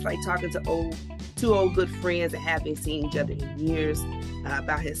today, just like talking to two old good friends that haven't seen each other in years,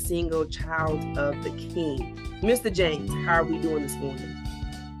 about his single, Child of the King. Mr. James, how are we doing this morning?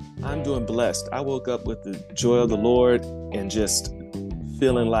 I'm doing blessed. I woke up with the joy of the Lord and just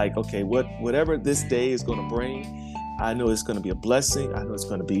feeling like, okay, whatever this day is going to bring, I know it's going to be a blessing. I know it's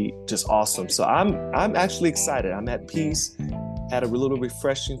going to be just awesome. So I'm actually excited. I'm at peace. Had a little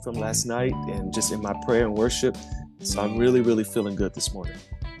refreshing from last night and just in my prayer and worship. So I'm really, really feeling good this morning.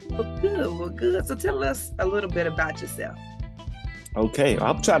 Well, good. So tell us a little bit about yourself. Okay,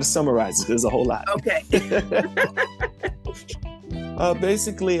 I'll try to summarize it. There's a whole lot. Okay.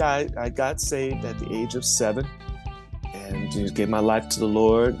 Basically, I got saved at the age of 7 and just gave my life to the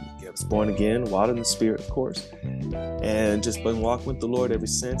Lord. I was born again, water in the Spirit, of course, and just been walking with the Lord ever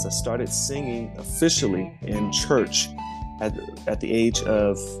since. I started singing officially in church at the age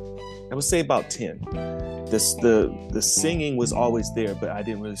of, I would say, about 10. The singing was always there, but I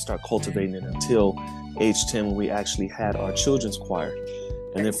didn't really start cultivating it until age 10 when we actually had our children's choir.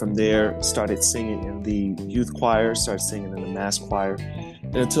 And then from there, started singing in the youth choir, started singing in the mass choir,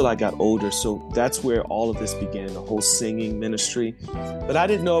 and until I got older. So that's where all of this began, the whole singing ministry. But I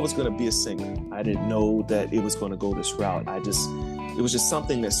didn't know I was going to be a singer. I didn't know that it was going to go this route. It was just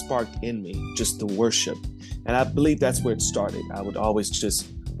something that sparked in me, just the worship. And I believe that's where it started. I would always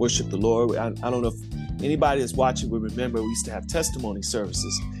just worship the Lord. I don't know if anybody that's watching would remember we used to have testimony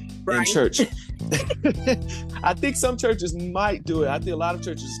services in church. I think some churches might do it. I think a lot of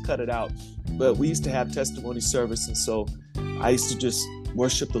churches cut it out. But we used to have testimony service. And so I used to just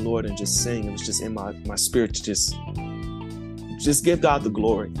worship the Lord and just sing. It was just in my spirit to just give God the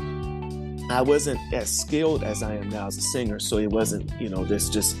glory. I wasn't as skilled as I am now as a singer. So it wasn't, this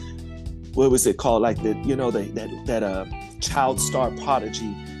just, what was it called? Like that child star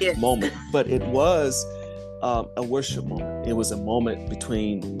prodigy moment. But it was a worship moment. It was a moment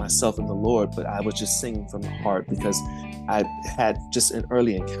between myself and the Lord, but I was just singing from the heart because I had just an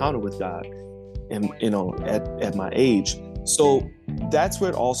early encounter with God and, at my age. So that's where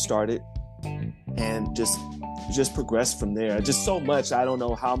it all started and just progressed from there. Just so much. I don't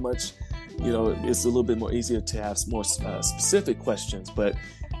know how much, it's a little bit more easier to have more specific questions, but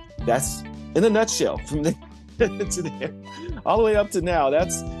that's in a nutshell from there to there, all the way up to now.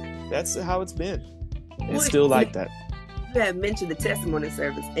 That's how it's been. It's still like that. You had mentioned the testimony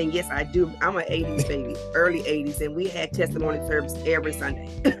service, and yes, I do. I'm an 80s baby, early 80s, and we had testimony service every Sunday.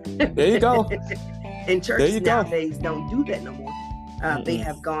 There you go. And churches nowadays don't do that no more. They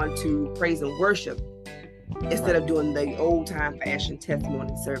have gone to praise and worship instead of doing the old time fashion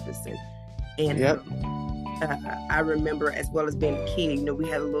testimony service. And yep. I remember, as well as being a kid, we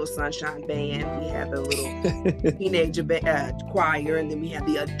had a little sunshine band, we had a little teenager choir, and then we had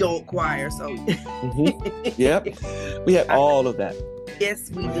the adult choir. So, yep, we had all of that. Yes,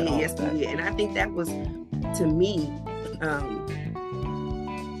 we did. Yes, we did. And I think that was, to me,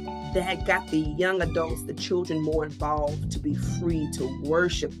 that got the young adults, the children more involved to be free to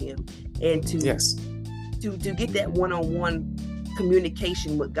worship him and to get that one-on-one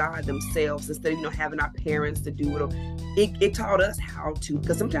communication with God themselves instead of having our parents to do it. It taught us how to,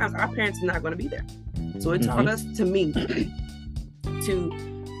 because sometimes our parents are not going to be there. So it taught us, to me,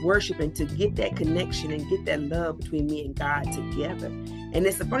 to worship and to get that connection and get that love between me and God together. And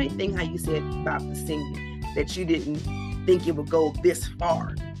it's a funny thing how you said about the singing, that you didn't think it would go this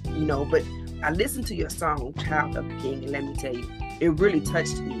far, but I listened to your song, Child of the King, and let me tell you, it really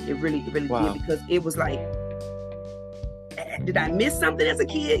touched me. It really did, because it was like, did I miss something as a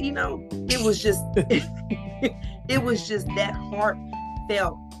kid? It was just, it was just that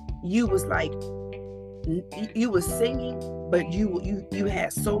heartfelt. You was like, you was singing, but you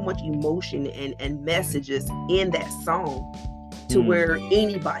had so much emotion and messages in that song to where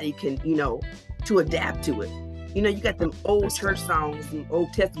anybody can, to adapt to it. You got them old church songs and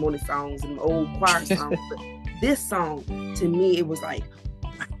old testimony songs and old choir songs, but this song, to me, it was like,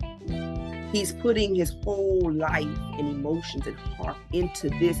 he's putting his whole life and emotions and heart into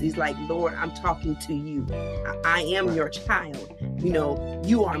this. He's like, Lord, I'm talking to you. I am your child.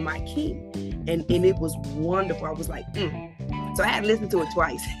 You are my king. And it was wonderful. I was like, So I had to listen to it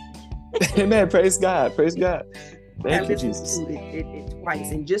twice. Amen. Praise God. Praise God. Thank you, Jesus. It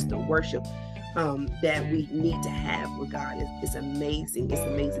twice. And just the worship that we need to have with God is amazing. It's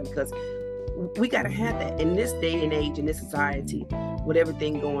amazing because we got to have that in this day and age, in this society, with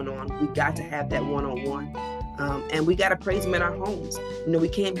everything going on. We got to have that one-on-one, and we got to praise him in our homes. We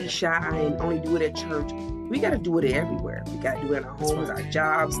can't be shy and only do it at church. We got to do it everywhere. We got to do it in our homes, our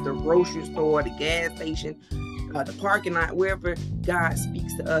jobs, the grocery store, the gas station, the parking lot, wherever God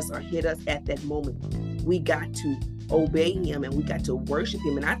speaks to us or hit us at that moment. We got to obey him and we got to worship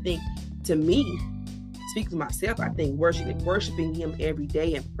him. And I think, to me, speak for myself, I think worshiping him every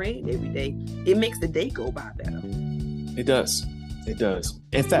day and praying every day, it makes the day go by better. It does. It does.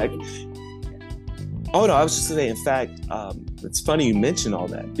 In fact, I was just saying, in fact, it's funny you mention all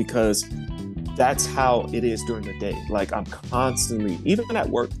that, because that's how it is during the day. Like, I'm constantly, even at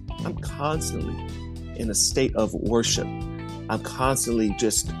work, I'm constantly in a state of worship. I'm constantly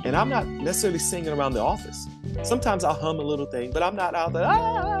and I'm not necessarily singing around the office. Sometimes I'll hum a little thing, but I'm not out there.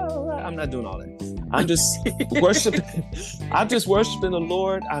 I'm not doing all that. I'm just worshiping. I'm just worshiping the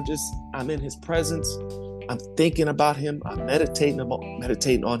Lord. I'm in his presence. I'm thinking about him. I'm meditating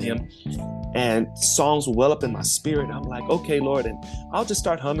on him, and songs will well up in my spirit. I'm like, okay, Lord. And I'll just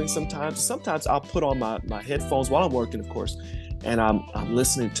start humming sometimes. Sometimes I'll put on my headphones while I'm working, of course, and I'm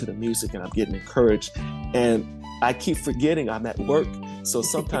listening to the music and I'm getting encouraged. And I keep forgetting I'm at work. So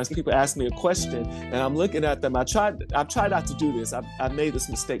sometimes people ask me a question and I'm looking at them. I've tried not to do this. I've made this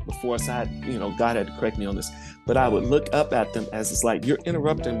mistake before. So God had to correct me on this, but I would look up at them as it's like, you're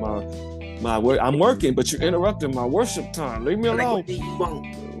interrupting my work. I'm working, but you're interrupting my worship time. Leave me alone. Like, what do you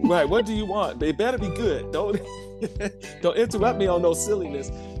want? Right. What do you want? They better be good. Don't interrupt me on no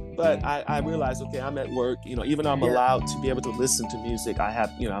silliness. But I realized, okay, I'm at work, even though I'm allowed to be able to listen to music, I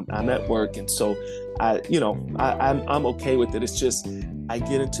have, I'm at work. And so I'm okay with it. It's just, I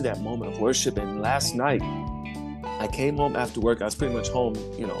get into that moment of worship. And last night I came home after work. I was pretty much home,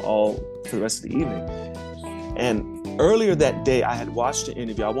 all for the rest of the evening. And earlier that day I had watched an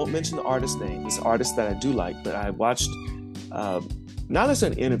interview. I won't mention the artist's name. It's an artist that I do like, but I watched, not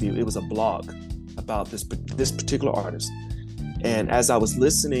necessarily an interview, it was a blog about this particular artist. And as I was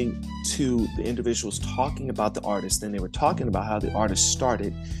listening to the individuals talking about the artist, and they were talking about how the artist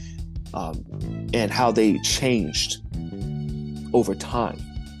started and how they changed over time.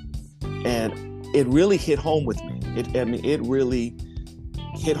 And it really hit home with me. It really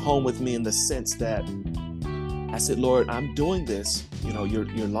hit home with me in the sense that I said, Lord, I'm doing this. You're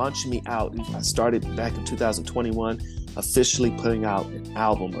launching me out. I started back in 2021, officially putting out an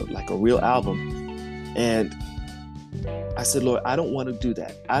album, or like a real album. And I said, Lord, I don't want to do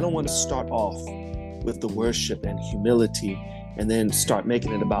that. I don't want to start off with the worship and humility and then start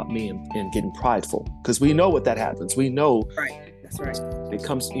making it about me and getting prideful. Because we know what that happens. We know. Right. That's right. It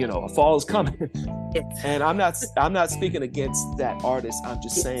comes, a fall is coming. And I'm not speaking against that artist. I'm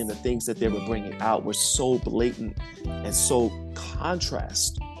just saying the things that they were bringing out were so blatant and so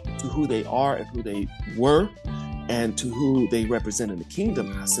contrast to who they are and who they were and to who they represent in the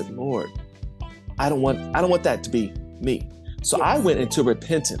kingdom. And I said, Lord, I don't want that to be me. So yes. I went into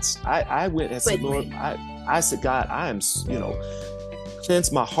repentance. I went and said, Lord, I said, God, I am,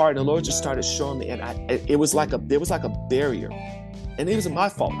 cleanse my heart. And the Lord just started showing me, and there was like a barrier, and it wasn't my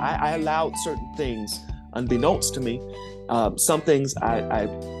fault. I allowed certain things unbeknownst to me. Some things I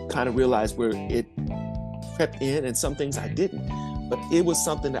kind of realized where it crept in, and some things I didn't. but it was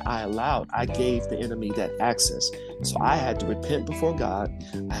something that I allowed. I gave the enemy that access. So I had to repent before God.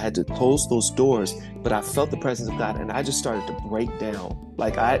 I had to close those doors, but I felt the presence of God, and I just started to break down.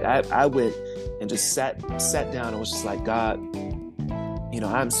 Like I went and just sat down and was just like, God,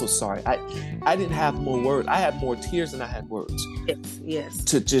 I'm so sorry. I didn't have more words. I had more tears than I had words.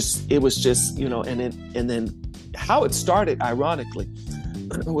 Yes. It was just, and then how it started, ironically,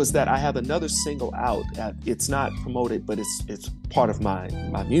 was that I have another single out. It's not promoted, but it's part of my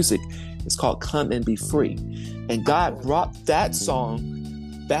music. It's called Come and Be Free. And God brought that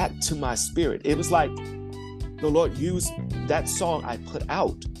song back to my spirit. It was like the Lord used that song I put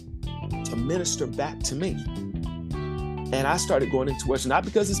out to minister back to me. And I started going into worship, not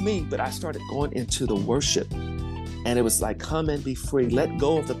because it's me, but I started going into the worship. And it was like, come and be free. Let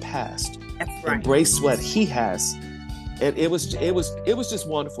go of the past. That's right. Embrace what he has. And it was just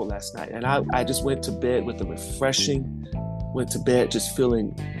wonderful last night. And I just went to bed with a refreshing, went to bed just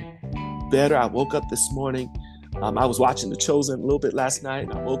feeling better. I woke up this morning. I was watching The Chosen a little bit last night.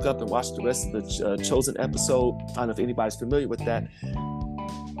 And I woke up and watched the rest of the Chosen episode. I don't know if anybody's familiar with that.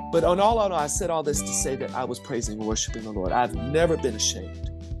 But on all, I said all this to say that I was praising and worshiping the Lord. I've never been ashamed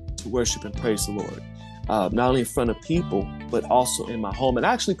to worship and praise the Lord, not only in front of people, but also in my home. And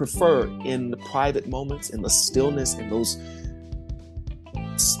I actually prefer in the private moments, in the stillness, in those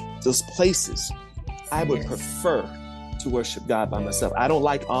places, I would prefer to worship God by myself. I don't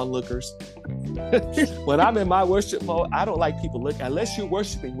like onlookers. When I'm in my worship mode, I don't like people looking. Unless you're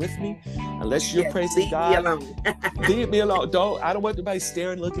worshiping with me, unless you're praising God, leave me alone. I don't want anybody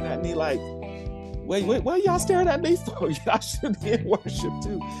staring, looking at me like, wait, what are y'all staring at me for? Y'all should be in worship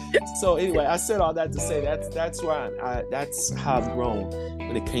too. So anyway, I said all that to say that's where that's how I've grown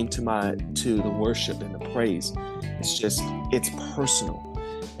when it came to the worship and the praise. It's personal.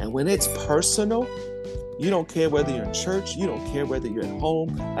 And when it's personal, you don't care whether you're in church, you don't care whether you're at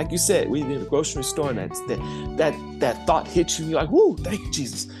home. Like you said, we in the grocery store, and that thought hits you, and you're like, whoo, thank you,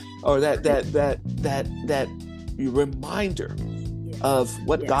 Jesus. Or that reminder of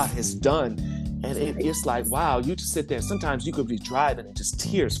what God has done. And it's like, wow, you just sit there. Sometimes you could be driving and just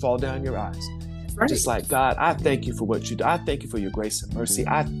tears fall down your eyes. Right. Just like, God, I thank you for what you do. I thank you for your grace and mercy.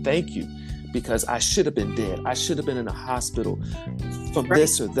 I thank you because I should have been dead. I should have been in a hospital from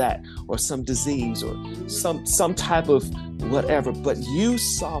this or that, or some disease, or some type of whatever. But you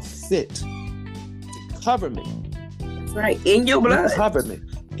saw fit to cover me. That's right. In your blood. You covered me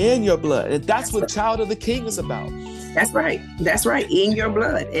in your blood. And that's what Child of the King is about. That's right. That's right. In your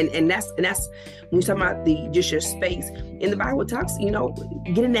blood. And that's when we talk about just your space. And the Bible talks,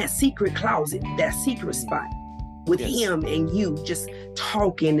 get in that secret closet, that secret spot with him and you just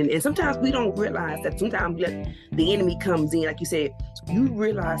talking. And sometimes we don't realize that sometimes the enemy comes in, like you said, you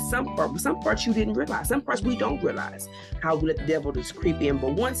realize some parts you didn't realize. Some parts we don't realize how we let the devil just creep in.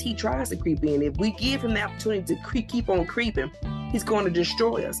 But once he tries to creep in, if we give him the opportunity to keep on creeping, he's going to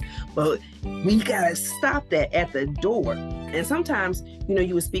destroy us. But we got to stop that at the door. And sometimes,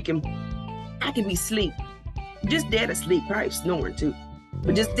 you were speaking, I can be asleep, just dead asleep, probably snoring too,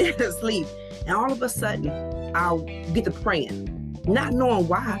 but just dead asleep. And all of a sudden, I'll get to praying, not knowing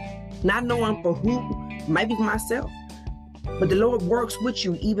why, not knowing for who, maybe for myself. But the Lord works with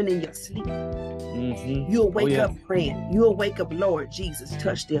you even in your sleep. Mm-hmm. You'll wake up praying. You'll wake up, Lord Jesus,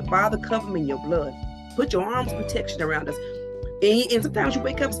 touch them. Father, cover them in your blood. Put your arms protection around us. And sometimes you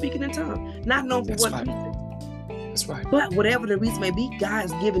wake up speaking in tongues, not knowing for what reason. That's right. But whatever the reason may be,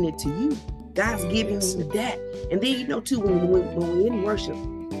 God's giving it to you. God's giving you that. And then, too, when we're in worship,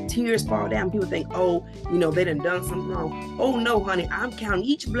 tears fall down. People think, they done something wrong. Oh, no, honey, I'm counting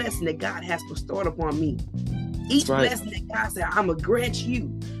each blessing that God has bestowed upon me. Each blessing that God said, I'm going to grant you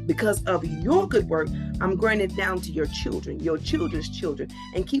because of your good work. I'm granting it down to your children, your children's children,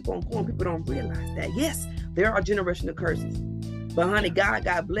 and keep on going. People don't realize that. Yes, there are generational curses. But honey, God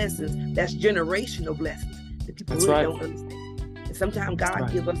got blessings. That's generational blessings that people don't understand. And sometimes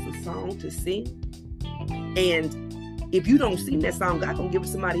God gives us a song to sing. And if you don't sing that song, God gonna give it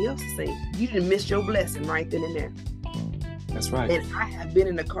somebody else to sing. You didn't miss your blessing right then and there. That's right. And I have been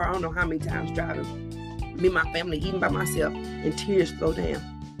in the car, I don't know how many times driving, me and my family, even by myself, and tears flow down.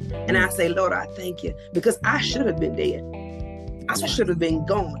 And I say, Lord, I thank you. Because I should have been dead. I should have been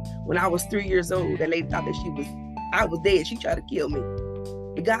gone. When I was 3 years old, that lady thought that I was dead. She tried to kill me.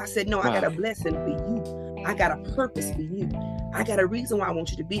 But God said, no, I got a blessing for you. I got a purpose for you. I got a reason why I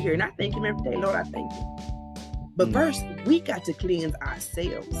want you to be here. And I thank him every day. Lord, I thank you. But first, we got to cleanse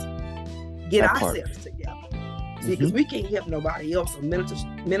ourselves. Get ourselves together. See, because we can't help nobody else or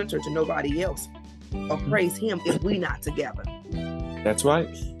minister to nobody else or praise him if we not together. That's right.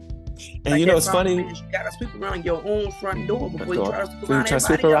 And Like you know, that it's song funny. says, you gotta sweep around your own front door before you try to sweep Before you around try to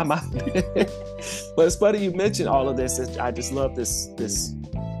sweep everybody around else. but it's funny you mentioned all of this. I just love this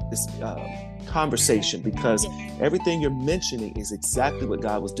conversation, because everything you're mentioning is exactly what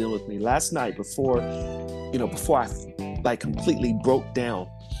God was dealing with me last night before I like completely broke down.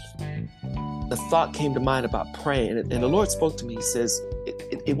 The thought came to mind about praying, and the Lord spoke to me. He says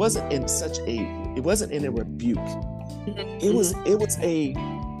it wasn't in a rebuke. It was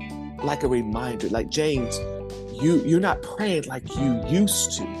like a reminder, like, James, you're not praying like you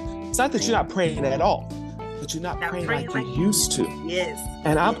used to. It's not that you're not praying at all, but you're not praying like you used to. Yes.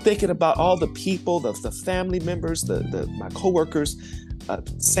 And I'm thinking about all the people, the family members, my coworkers,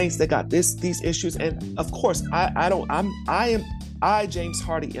 saints that got these issues. And of course, I, James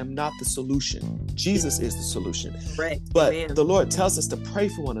Hardy, am not the solution. Jesus is the solution. Right. But Amen. the Lord tells us to pray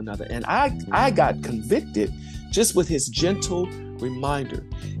for one another. And I got convicted just with his gentle reminder.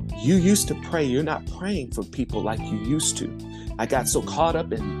 You used to pray. You're not praying for people like you used to. I got so caught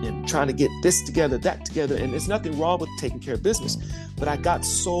up in trying to get this together, that together. And there's nothing wrong with taking care of business. But I got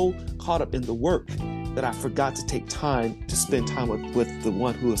so caught up in the work that I forgot to take time to spend time with the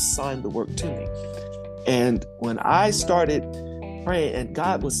one who assigned the work to me. And when I started praying, and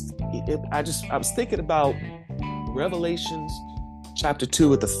God was, I was thinking about Revelations chapter 2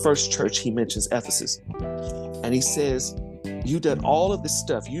 with the first church. He mentions Ephesus, and he says, you did all of this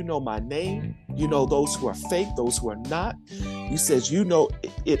stuff. You know my name. You know those who are fake, those who are not. He says, you know,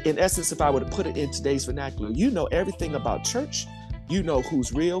 in essence, if I were to put it in today's vernacular, you know everything about church. You know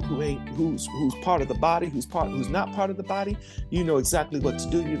who's real, who ain't, who's part of the body, who's not part of the body. You know exactly what to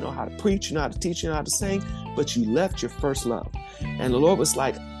do. You know how to preach, you know how to teach, you know how to sing, but you left your first love. And the Lord was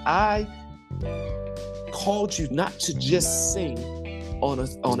like, I called you not to just sing on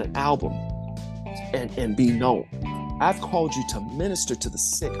an album and be known. I've called you to minister to the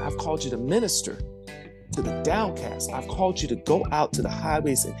sick. I've called you to minister to the downcast. I've called you to go out to the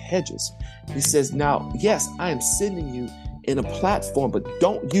highways and hedges. He says, now, yes, I am sending you in a platform, but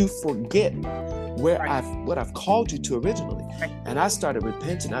don't you forget what I've called you to originally. And I started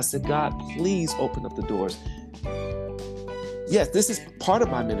repenting. I said, God, please open up the doors. Yes, this is part of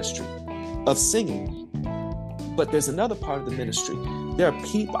my ministry of singing, but there's another part of the ministry. There are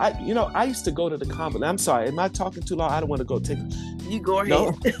people, I used to go to the convalescent. I'm sorry, am I talking too long? I don't want to go take. You go ahead.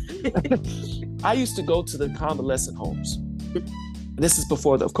 No? I used to go to the convalescent homes. This is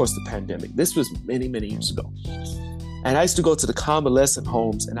before, of course, the pandemic. This was many, many years ago. And I used to go to the convalescent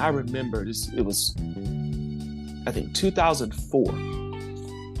homes, and I remember it was, I think, 2004.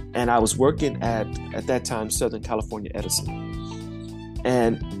 And I was working at that time, Southern California Edison.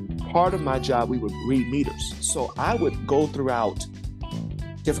 And part of my job, we would read meters. So I would go throughout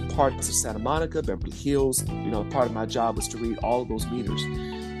different parts of Santa Monica, Beverly Hills. Part of my job was to read all of those meters.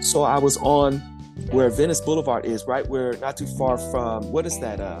 So I was on where Venice Boulevard is, right where, not too far from, what is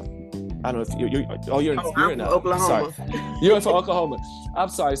that? I don't know if you're in Oklahoma. Sorry. You're from Oklahoma. I'm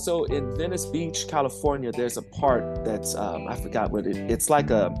sorry. So in Venice Beach, California, there's a part that's, I forgot what it's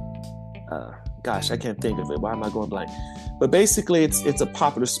like gosh, I can't think of it. Why am I going blank? But basically it's a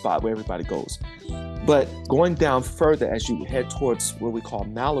popular spot where everybody goes. But going down further as you head towards what we call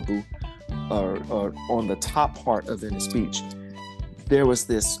Malibu, or on the top part of Venice Beach, there was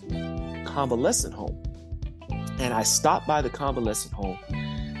this convalescent home. And I stopped by the convalescent home,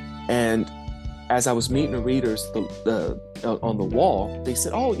 and as I was meeting the readers on the wall, they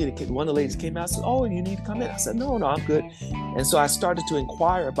said, one of the ladies came out and said, oh, you need to come in. I said, no, I'm good. And so I started to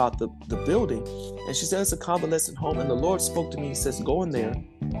inquire about the building, and she said, it's a convalescent home. And the Lord spoke to me. He says, go in there.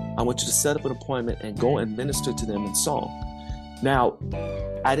 I want you to set up an appointment and go and minister to them in song. Now,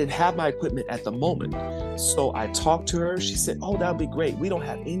 I didn't have my equipment at the moment, so I talked to her. She said, oh, that would be great. We don't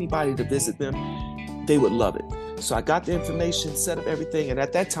have anybody to visit them. They would love it. So I got the information, set up everything, and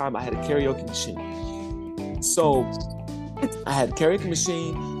at that time I had a karaoke machine. So I had a karaoke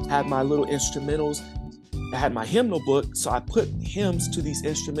machine, had my little instrumentals, I had my hymnal book, so I put hymns to these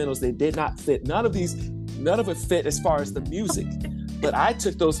instrumentals. They did not fit. None of it fit as far as the music, but I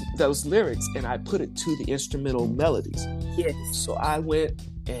took those lyrics and I put it to the instrumental melodies. Yes. So I went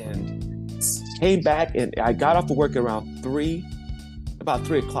and came back, and I got off of work around about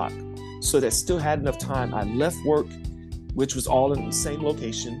 3 o'clock. So that still had enough time. I left work, which was all in the same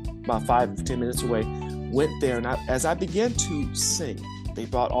location, about 5 to 10 minutes away, went there, and as I began to sing, they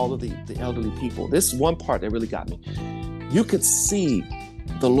brought all of the elderly people. This is one part that really got me. You could see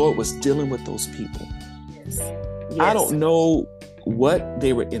the Lord was dealing with those people. Yes. I don't know what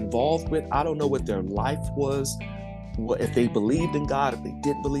they were involved with. I don't know what their life was, if they believed in God, if they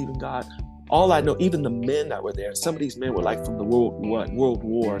didn't believe in God. all I know, even the men that were there, some of these men were like from the World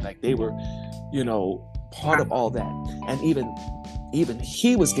War, like they were, part of all that. And even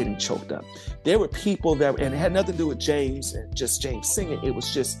he was getting choked up. There were people that, and it had nothing to do with James and just James singing. It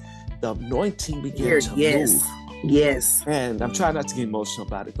was just the anointing began to move. Yes. And I'm trying not to get emotional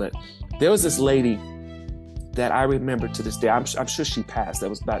about it, but there was this lady that I remember to this day. I'm sure she passed. That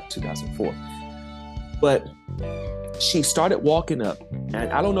was about 2004. But she started walking up,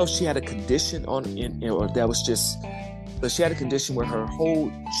 and I don't know if she had a condition or that was just, but she had a condition where her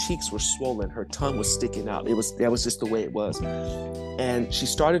whole cheeks were swollen, her tongue was sticking out. That was just the way it was. And she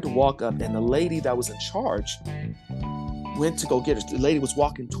started to walk up, and the lady that was in charge went to go get her. The lady was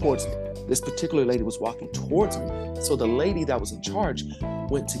walking towards me. This particular lady was walking towards me. So the lady that was in charge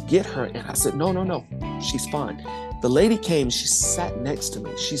went to get her, and I said, no, she's fine. The lady came, she sat next to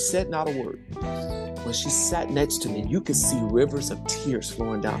me. She said not a word. When she sat next to me, you could see rivers of tears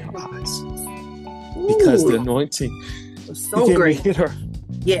flowing down her eyes. Because the anointing so began great. to hit her.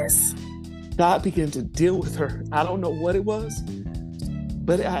 Yes. God began to deal with her. I don't know what it was,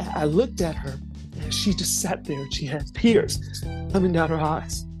 but I looked at her, and she just sat there, and she had tears coming down her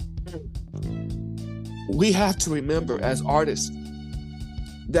eyes. We have to remember as artists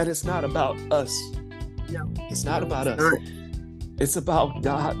that it's not about us. No. It's not about us. It's about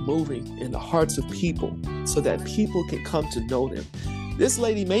God moving in the hearts of people so that people can come to know them. This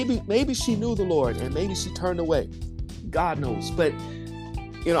lady, maybe she knew the Lord and maybe she turned away. God knows. But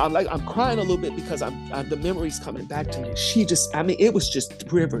I'm crying a little bit because the memory's coming back to me. It was just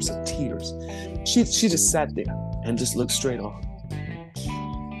rivers of tears. She just sat there and just looked straight on.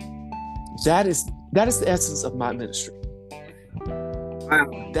 That is the essence of my ministry.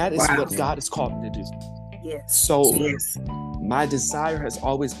 Wow. That is what God has called me to do. Yes. So my desire has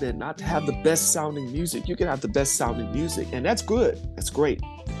always been not to have the best sounding music. You can have the best sounding music, and that's good. That's great.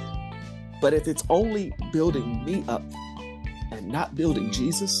 But if it's only building me up and not building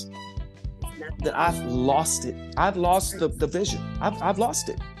Jesus, then I've lost it. I've lost the vision. I've lost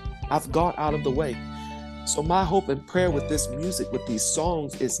it. I've gone out of the way. So my hope and prayer with this music, with these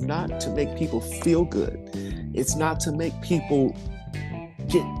songs, is not to make people feel good. It's not to make people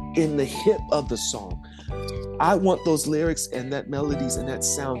get in the hip of the song. I want those lyrics and that melodies and that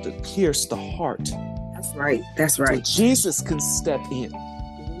sound to pierce the heart. That's right. That's right. So Jesus can step in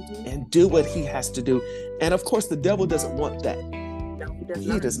and do what he has to do. And of course, the devil doesn't want that. No,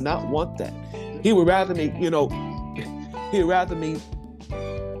 he does not want that. He would rather me,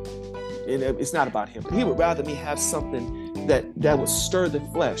 and it's not about him. He would rather me have something that would stir the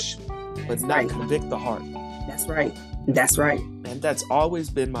flesh, but not convict the heart. That's right. That's right. And that's always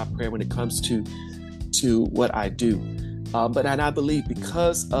been my prayer when it comes to what I do. But I believe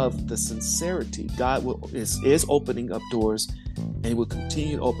because of the sincerity, God is opening up doors, and he will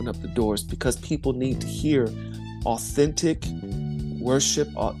continue to open up the doors because people need to hear authentic worship,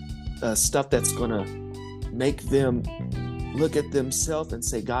 stuff that's going to make them look at themselves and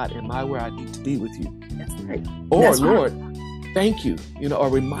say, God, am I where I need to be with you? That's right. Or That's Lord, right. Thank you, or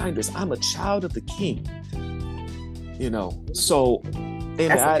reminders, I'm a child of the King, so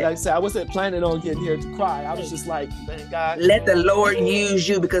like I said, I wasn't planning on getting here to cry. I was just like, man, God. Let the Lord use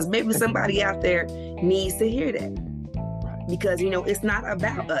you, because maybe somebody out there needs to hear that. Right. Because, it's not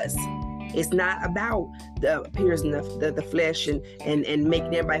about us. It's not about the piercing the flesh and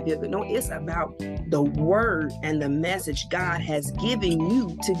making everybody feel good. No, it's about the word and the message God has given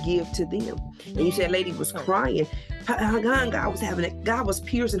you to give to them. And you said, lady was crying. God was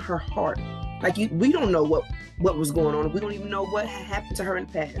piercing her heart. Like we don't know what was going on. We don't even know what happened to her in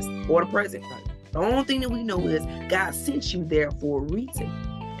the past or the present. The only thing that we know is God sent you there for a reason.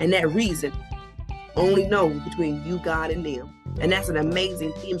 And that reason only knows between you, God, and them. And that's an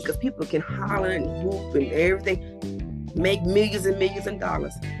amazing thing, because people can holler and whoop and everything, make millions and millions of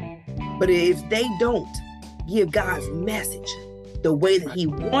dollars. But if they don't give God's message the way that he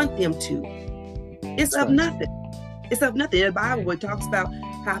wants them to, it's of nothing. It's of nothing. In the Bible, it talks about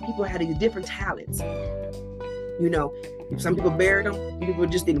how people had these different talents. Some people buried them, some people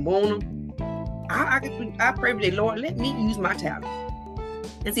just didn't want them. I pray for the Lord, let me use my talent.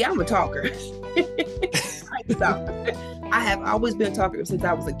 And see, I'm a talker. I have always been a talker since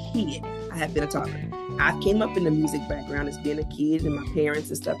I was a kid. I have been a talker. I came up in the music background as being a kid and my parents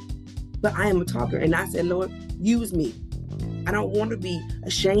and stuff. But I am a talker. And I said, Lord, use me. I don't want to be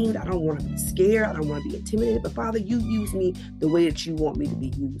ashamed. I don't want to be scared. I don't want to be intimidated. But Father, you use me the way that you want me to be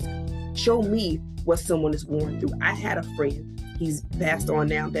used. Show me what someone is going through. I had a friend. He's passed on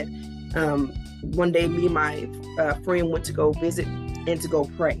now. That one day me and my friend went to go visit and to go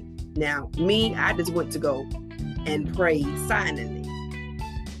pray. Now, I just went to go and pray silently.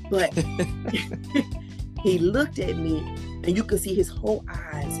 But he looked at me, and you could see his whole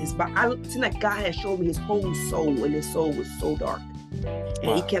eyes, his body. It seemed like God had showed me his whole soul, and his soul was so dark.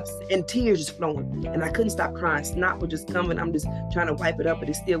 And he kept, and tears just flowing, and I couldn't stop crying. Snot was just coming. I'm just trying to wipe it up, but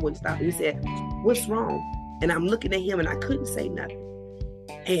it still wouldn't stop. And he said, "What's wrong?" And I'm looking at him, and I couldn't say nothing.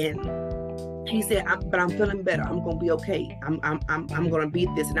 And he said, "But I'm feeling better. I'm gonna be okay. I'm gonna beat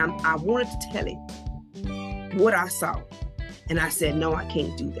this." And I wanted to tell him what I saw, and I said, "No, I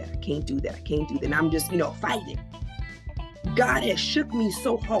can't do that. I can't do that. I can't do that." And I'm just, fighting. God had shook me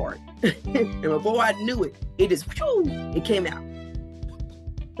so hard, and before I knew it, it just, it came out.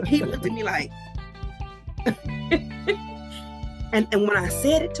 He looked at me like, and when I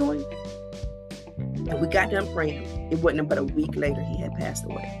said it to him, and we got done praying, it wasn't but a week later he had passed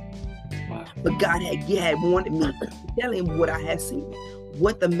away. Wow. But God had wanted me to tell him what I had seen,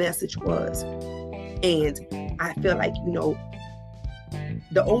 what the message was. And I feel like,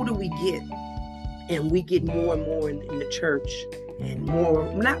 the older we get, and we get more and more in the church, and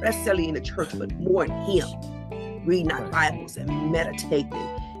more, not necessarily in the church, but more in him, reading our Bibles and meditating,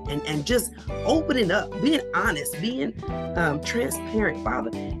 and just opening up, being honest, being transparent.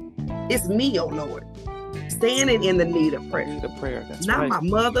 Father, it's me, oh Lord, standing in the need of prayer. That's not right. my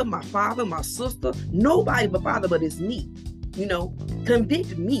mother, my father, my sister, nobody but Father, but it's me.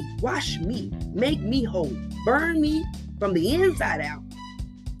 Convict me, wash me, make me whole, burn me from the inside out,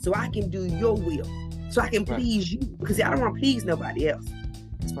 so I can do your will, so I can please you. Because I don't want to please nobody else.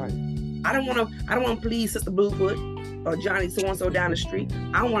 That's right. I don't want to please Sister Bluefoot or Johnny so-and-so down the street.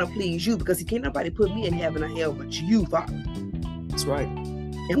 I want to please you, because can't nobody put me in heaven or hell but you, Father. That's right.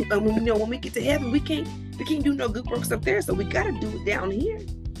 And when we get to heaven, we can't do no good works up there, so we got to do it down here.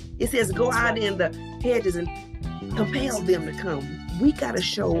 It says go out in the hedges and compel them to come. We got to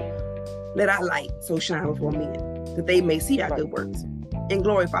show, let our light so shine before men, that they may see our good works and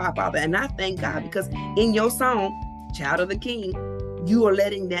glorify our Father. And I thank God, because in your song, Child of the King, you are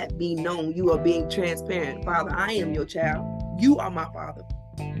letting that be known. You are being transparent. Father, I am your child. You are my Father.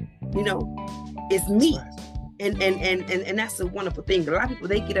 It's me. And that's a wonderful thing. A lot of people,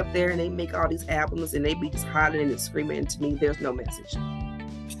 they get up there and they make all these albums and they be just hollering and screaming, and to me, there's no message.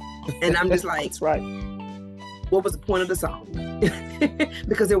 And I'm just like, that's right. What was the point of the song?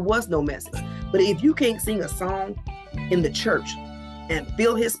 Because there was no message. But if you can't sing a song in the church and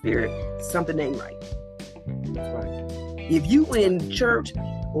feel his spirit, something ain't right. That's right. If you in church,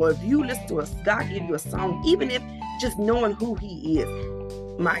 or if you listen to God give you a song, even if just knowing who he is.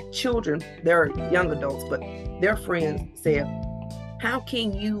 My children, they're young adults, but their friends said, how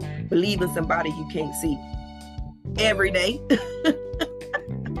can you believe in somebody you can't see? Every day.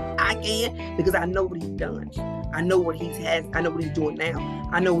 I can, because I know what he's done. I know what he has. I know what he's doing now.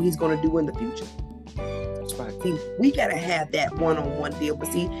 I know what he's going to do in the future. That's right. See, we got to have that one-on-one deal. But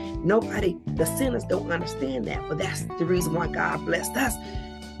see, the sinners don't understand that. But that's the reason why God blessed us.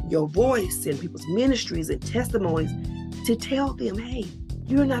 Your voice in people's ministries and testimonies to tell them, hey,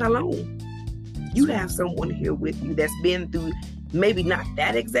 you're not alone. You have someone here with you that's been through maybe not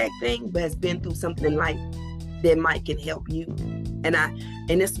that exact thing, but has been through something in life that might can help you. And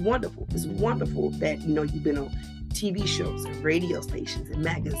it's wonderful. It's wonderful that, you've been on TV shows and radio stations and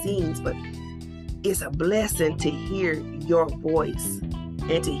magazines, but it's a blessing to hear your voice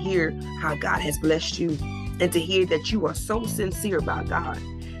and to hear how God has blessed you, and to hear that you are so sincere about God,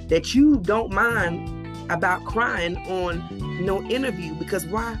 that you don't mind about crying on interview, because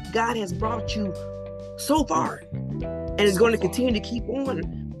why? God has brought you so far and is going to continue to keep on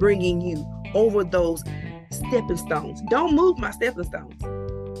bringing you over those stepping stones. Don't move my stepping stones.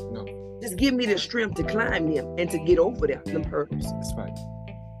 No. Just give me the strength to climb them and to get over them hurdles. That's right.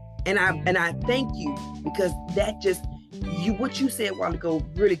 And I thank you, because that just what you said a while ago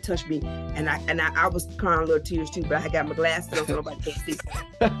really touched me. And I was crying a little tears too, but I got my glasses on so nobody can see.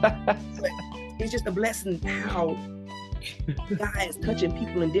 But it's just a blessing how God is touching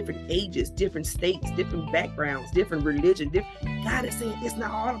people in different ages, different states, different backgrounds, different religion. God is saying it's not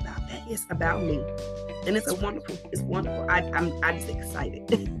all about that. It's about me. And it's wonderful. I'm just excited.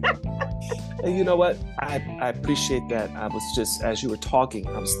 And you know what? I appreciate that. I was just, as you were talking,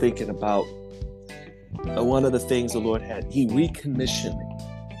 I was thinking about one of the things the Lord had. He recommissioned me.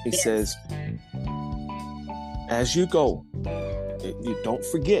 He says, as you go, you don't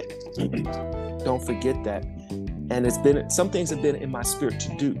forget. Don't forget that. And some things have been in my spirit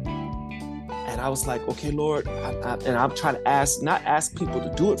to do. And I was like, okay, Lord, and I'm trying to not ask people to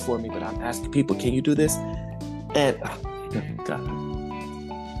do it for me, but I'm asking people, can you do this? And God,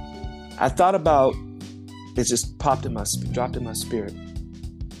 I thought about, it just dropped in my spirit.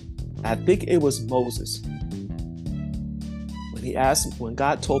 I think it was Moses. When when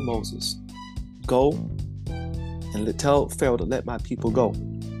God told Moses, go and tell Pharaoh to let my people go.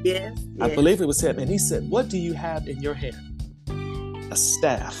 Yes. I believe it was him. And he said, what do you have in your hand? A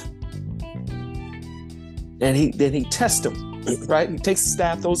staff. And then he tests him, right? He takes the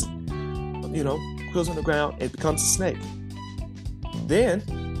staff, throws, goes on the ground, it becomes a snake. Then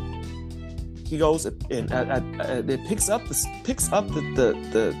he goes and it picks up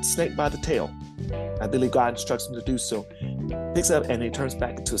the snake by the tail. I believe God instructs him to do so. Picks up and it turns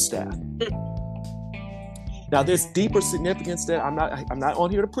back into a staff. Now there's deeper significance there. I'm not on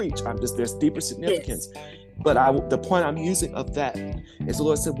here to preach. There's deeper significance. Yes. But the point I'm using of that is the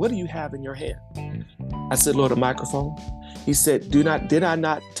Lord said, what do you have in your hand? I said, Lord, a microphone. He said, did I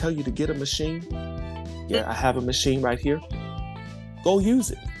not tell you to get a machine? Yeah, I have a machine right here. Go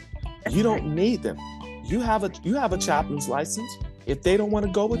use it. You don't need them. You have a chaplain's license. If they don't want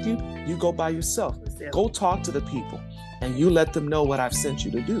to go with you, you go by yourself. Go talk to the people and you let them know what I've sent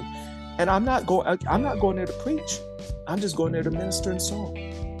you to do. And I'm not going there to preach. I'm just going there to minister and song.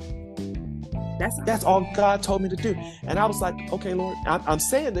 That's all God told me to do. And I was like, okay, Lord, I'm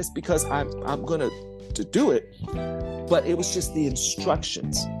saying this because I'm going to do it. But it was just the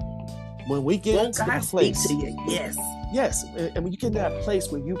instructions. When we get into the place, yes, and when you get to that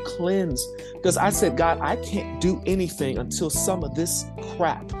place where you cleanse, because I said, God, I can't do anything until some of this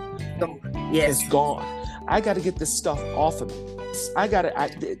crap is gone. I got to get this stuff off of me. It's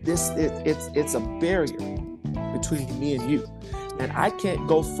a barrier between me and you, and I can't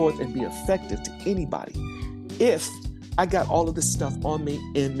go forth and be effective to anybody if I got all of this stuff on me,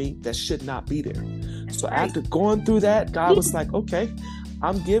 in me, that should not be there. So after going through that, God was like, okay,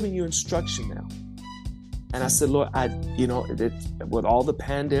 I'm giving you instruction now. And I said, Lord, with all the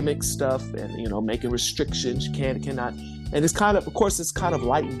pandemic stuff and, making restrictions, you cannot. And it's kind of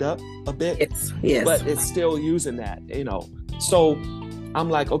lightened up a bit, yes. But it's still using that, So I'm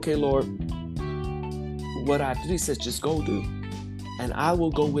like, okay, Lord, what I do, he says, just go do. And I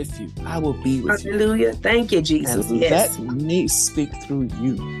will go with you. I will be with you. Hallelujah. Thank you, Jesus. And let me speak through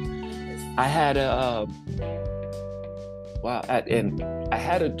you. I had I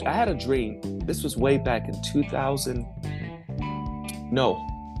had a dream. This was way back in 2000. No.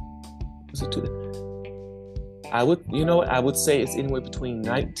 Was it 2000? I would say it's anywhere between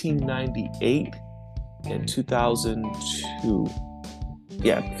 1998 and 2002.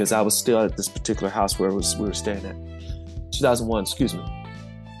 Yeah, because I was still at this particular house where we were staying at. 2001, excuse me.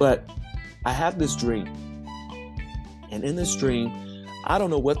 But I have this dream. And in this dream, I don't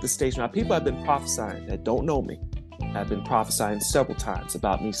know what the stage. Now, people have been prophesying that don't know me. I've been prophesying several times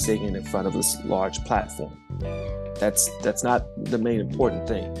about me singing in front of this large platform. That's not the main important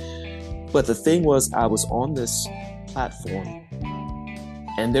thing. But the thing was, I was on this platform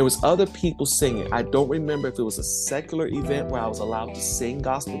and there was other people singing. I don't remember if it was a secular event where I was allowed to sing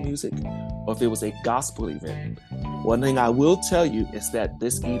gospel music or if it was a gospel event. One thing I will tell you is that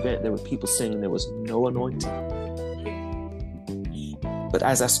this event, there were people singing, there was no anointing. But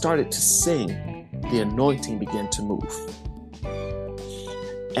as I started to sing, the anointing began to move.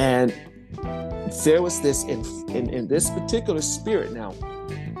 And there was this, in this particular spirit now,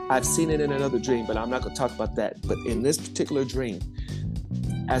 I've seen it in another dream, but I'm not going to talk about that. But in this particular dream,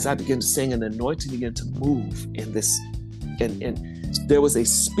 as I began to sing, an anointing began to move in this, and there was a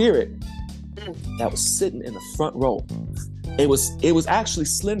spirit that was sitting in the front row. It was actually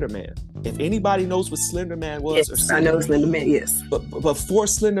Slender Man. If anybody knows what Slender Man was, yes, I know Slender Man. Yes, but before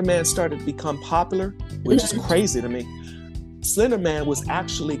Slender Man started to become popular, which is crazy to me, Slender Man was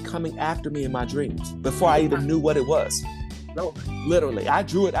actually coming after me in my dreams before I even knew what it was. No, literally, I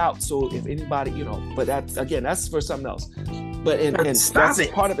drew it out. So if anybody, but that's for something else. But and that's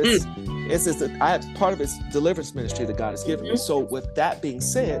part of it. I have part of its deliverance ministry that God has given me. So with that being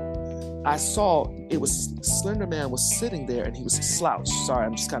said, I saw it was Slender Man was sitting there and he was slouched. Sorry,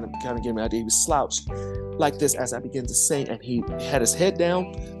 I'm just kind of getting an idea. He was slouched like this as I began to sing, and he had his head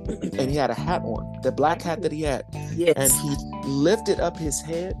down and he had a hat on, the black hat that he had. Yes. And he lifted up his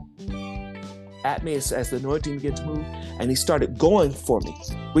head at me as the anointing began to move, and he started going for me,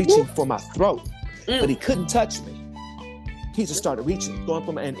 reaching for my throat, but he couldn't touch me. He just started reaching, going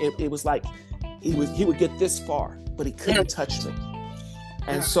for me, and it was like he would get this far, but he couldn't touch me.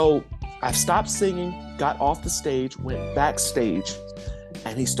 And so I stopped singing, got off the stage, went backstage,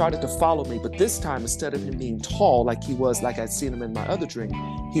 and he started to follow me. But this time, instead of him being tall like he was, like I'd seen him in my other dream,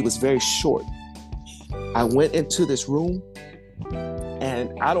 he was very short. I went into this room,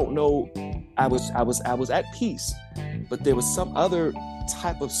 and I don't know, I was at peace, but there was some other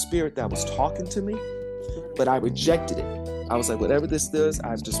type of spirit that was talking to me, but I rejected it. I was like, whatever this does,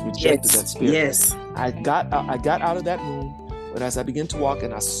 I've just rejected that spirit. Yes. I got out of that room. But as I began to walk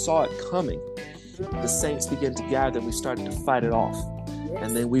and I saw it coming, the saints began to gather and we started to fight it off.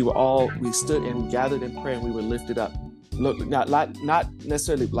 And then we stood and gathered in prayer and we were lifted up. Look, not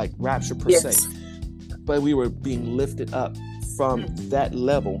necessarily like rapture per se, but we were being lifted up from that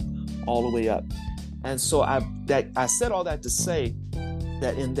level all the way up. And so I said all that to say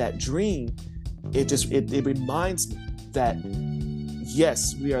that in that dream, it reminds me that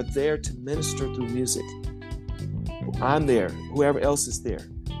yes, we are there to minister through music. I'm there, whoever else is there.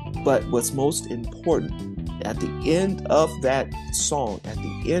 But what's most important, at the end of that song, at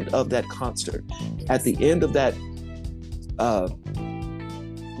the end of that concert, at the end of that,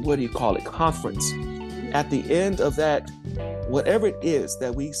 conference, at the end of that, whatever it is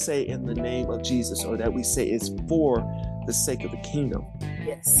that we say in the name of Jesus or that we say is for the sake of the kingdom.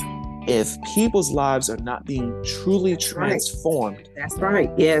 Yes. If people's lives are not being truly transformed. That's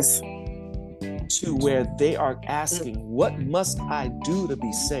right. Yes. To where they are asking, what must I do to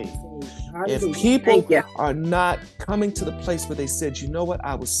be saved? If people are not coming to the place where they said, you know what,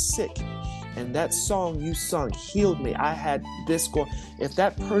 I was sick and that song you sung healed me. I had this going. If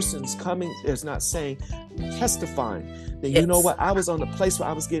that person's coming is not saying, testifying, then you know what, I was on the place where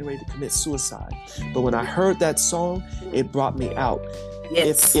I was getting ready to commit suicide. But when I heard that song, it brought me out.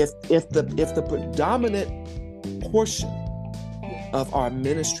 Yes. If the predominant portion of our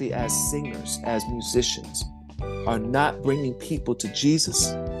ministry as singers, as musicians, are not bringing people to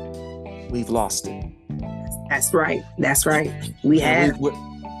Jesus, we've lost it. That's right. That's right. We've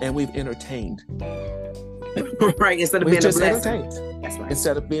entertained. Right. Instead of being a blessing. Entertained. That's right.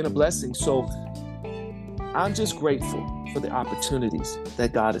 Instead of being a blessing. So I'm just grateful for the opportunities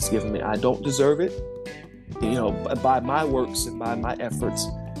that God has given me. I don't deserve it. By my works and by my efforts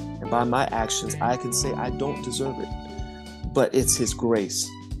and by my actions, I can say I don't deserve it. But it's His grace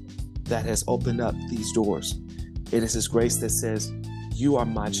that has opened up these doors. It is His grace that says, you are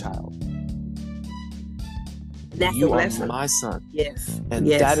my child. That's you are my son. Yes. And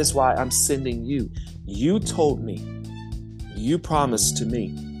that is why I'm sending you. You told me, you promised to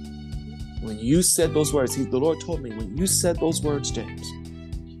me, when you said those words, the Lord told me, when you said those words, James,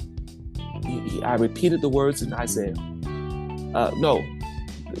 I repeated the words in Isaiah.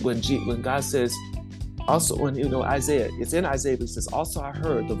 When God says, also when Isaiah, it's in Isaiah, but it says, also I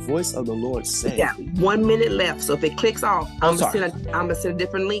heard the voice of the Lord saying. Yeah, 1 minute left. So if it clicks off, I'm gonna send a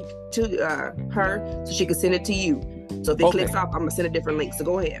different link to her so she can send it to you. So if it clicks off, I'm gonna send a different link. So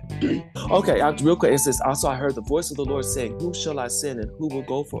go ahead. Okay, real quick. It says, also I heard the voice of the Lord saying, who shall I send and who will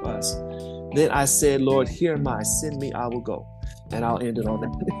go for us? Then I said, Lord, here am I, send me, I will go. And I'll end it on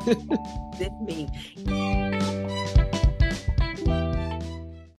that. Send me.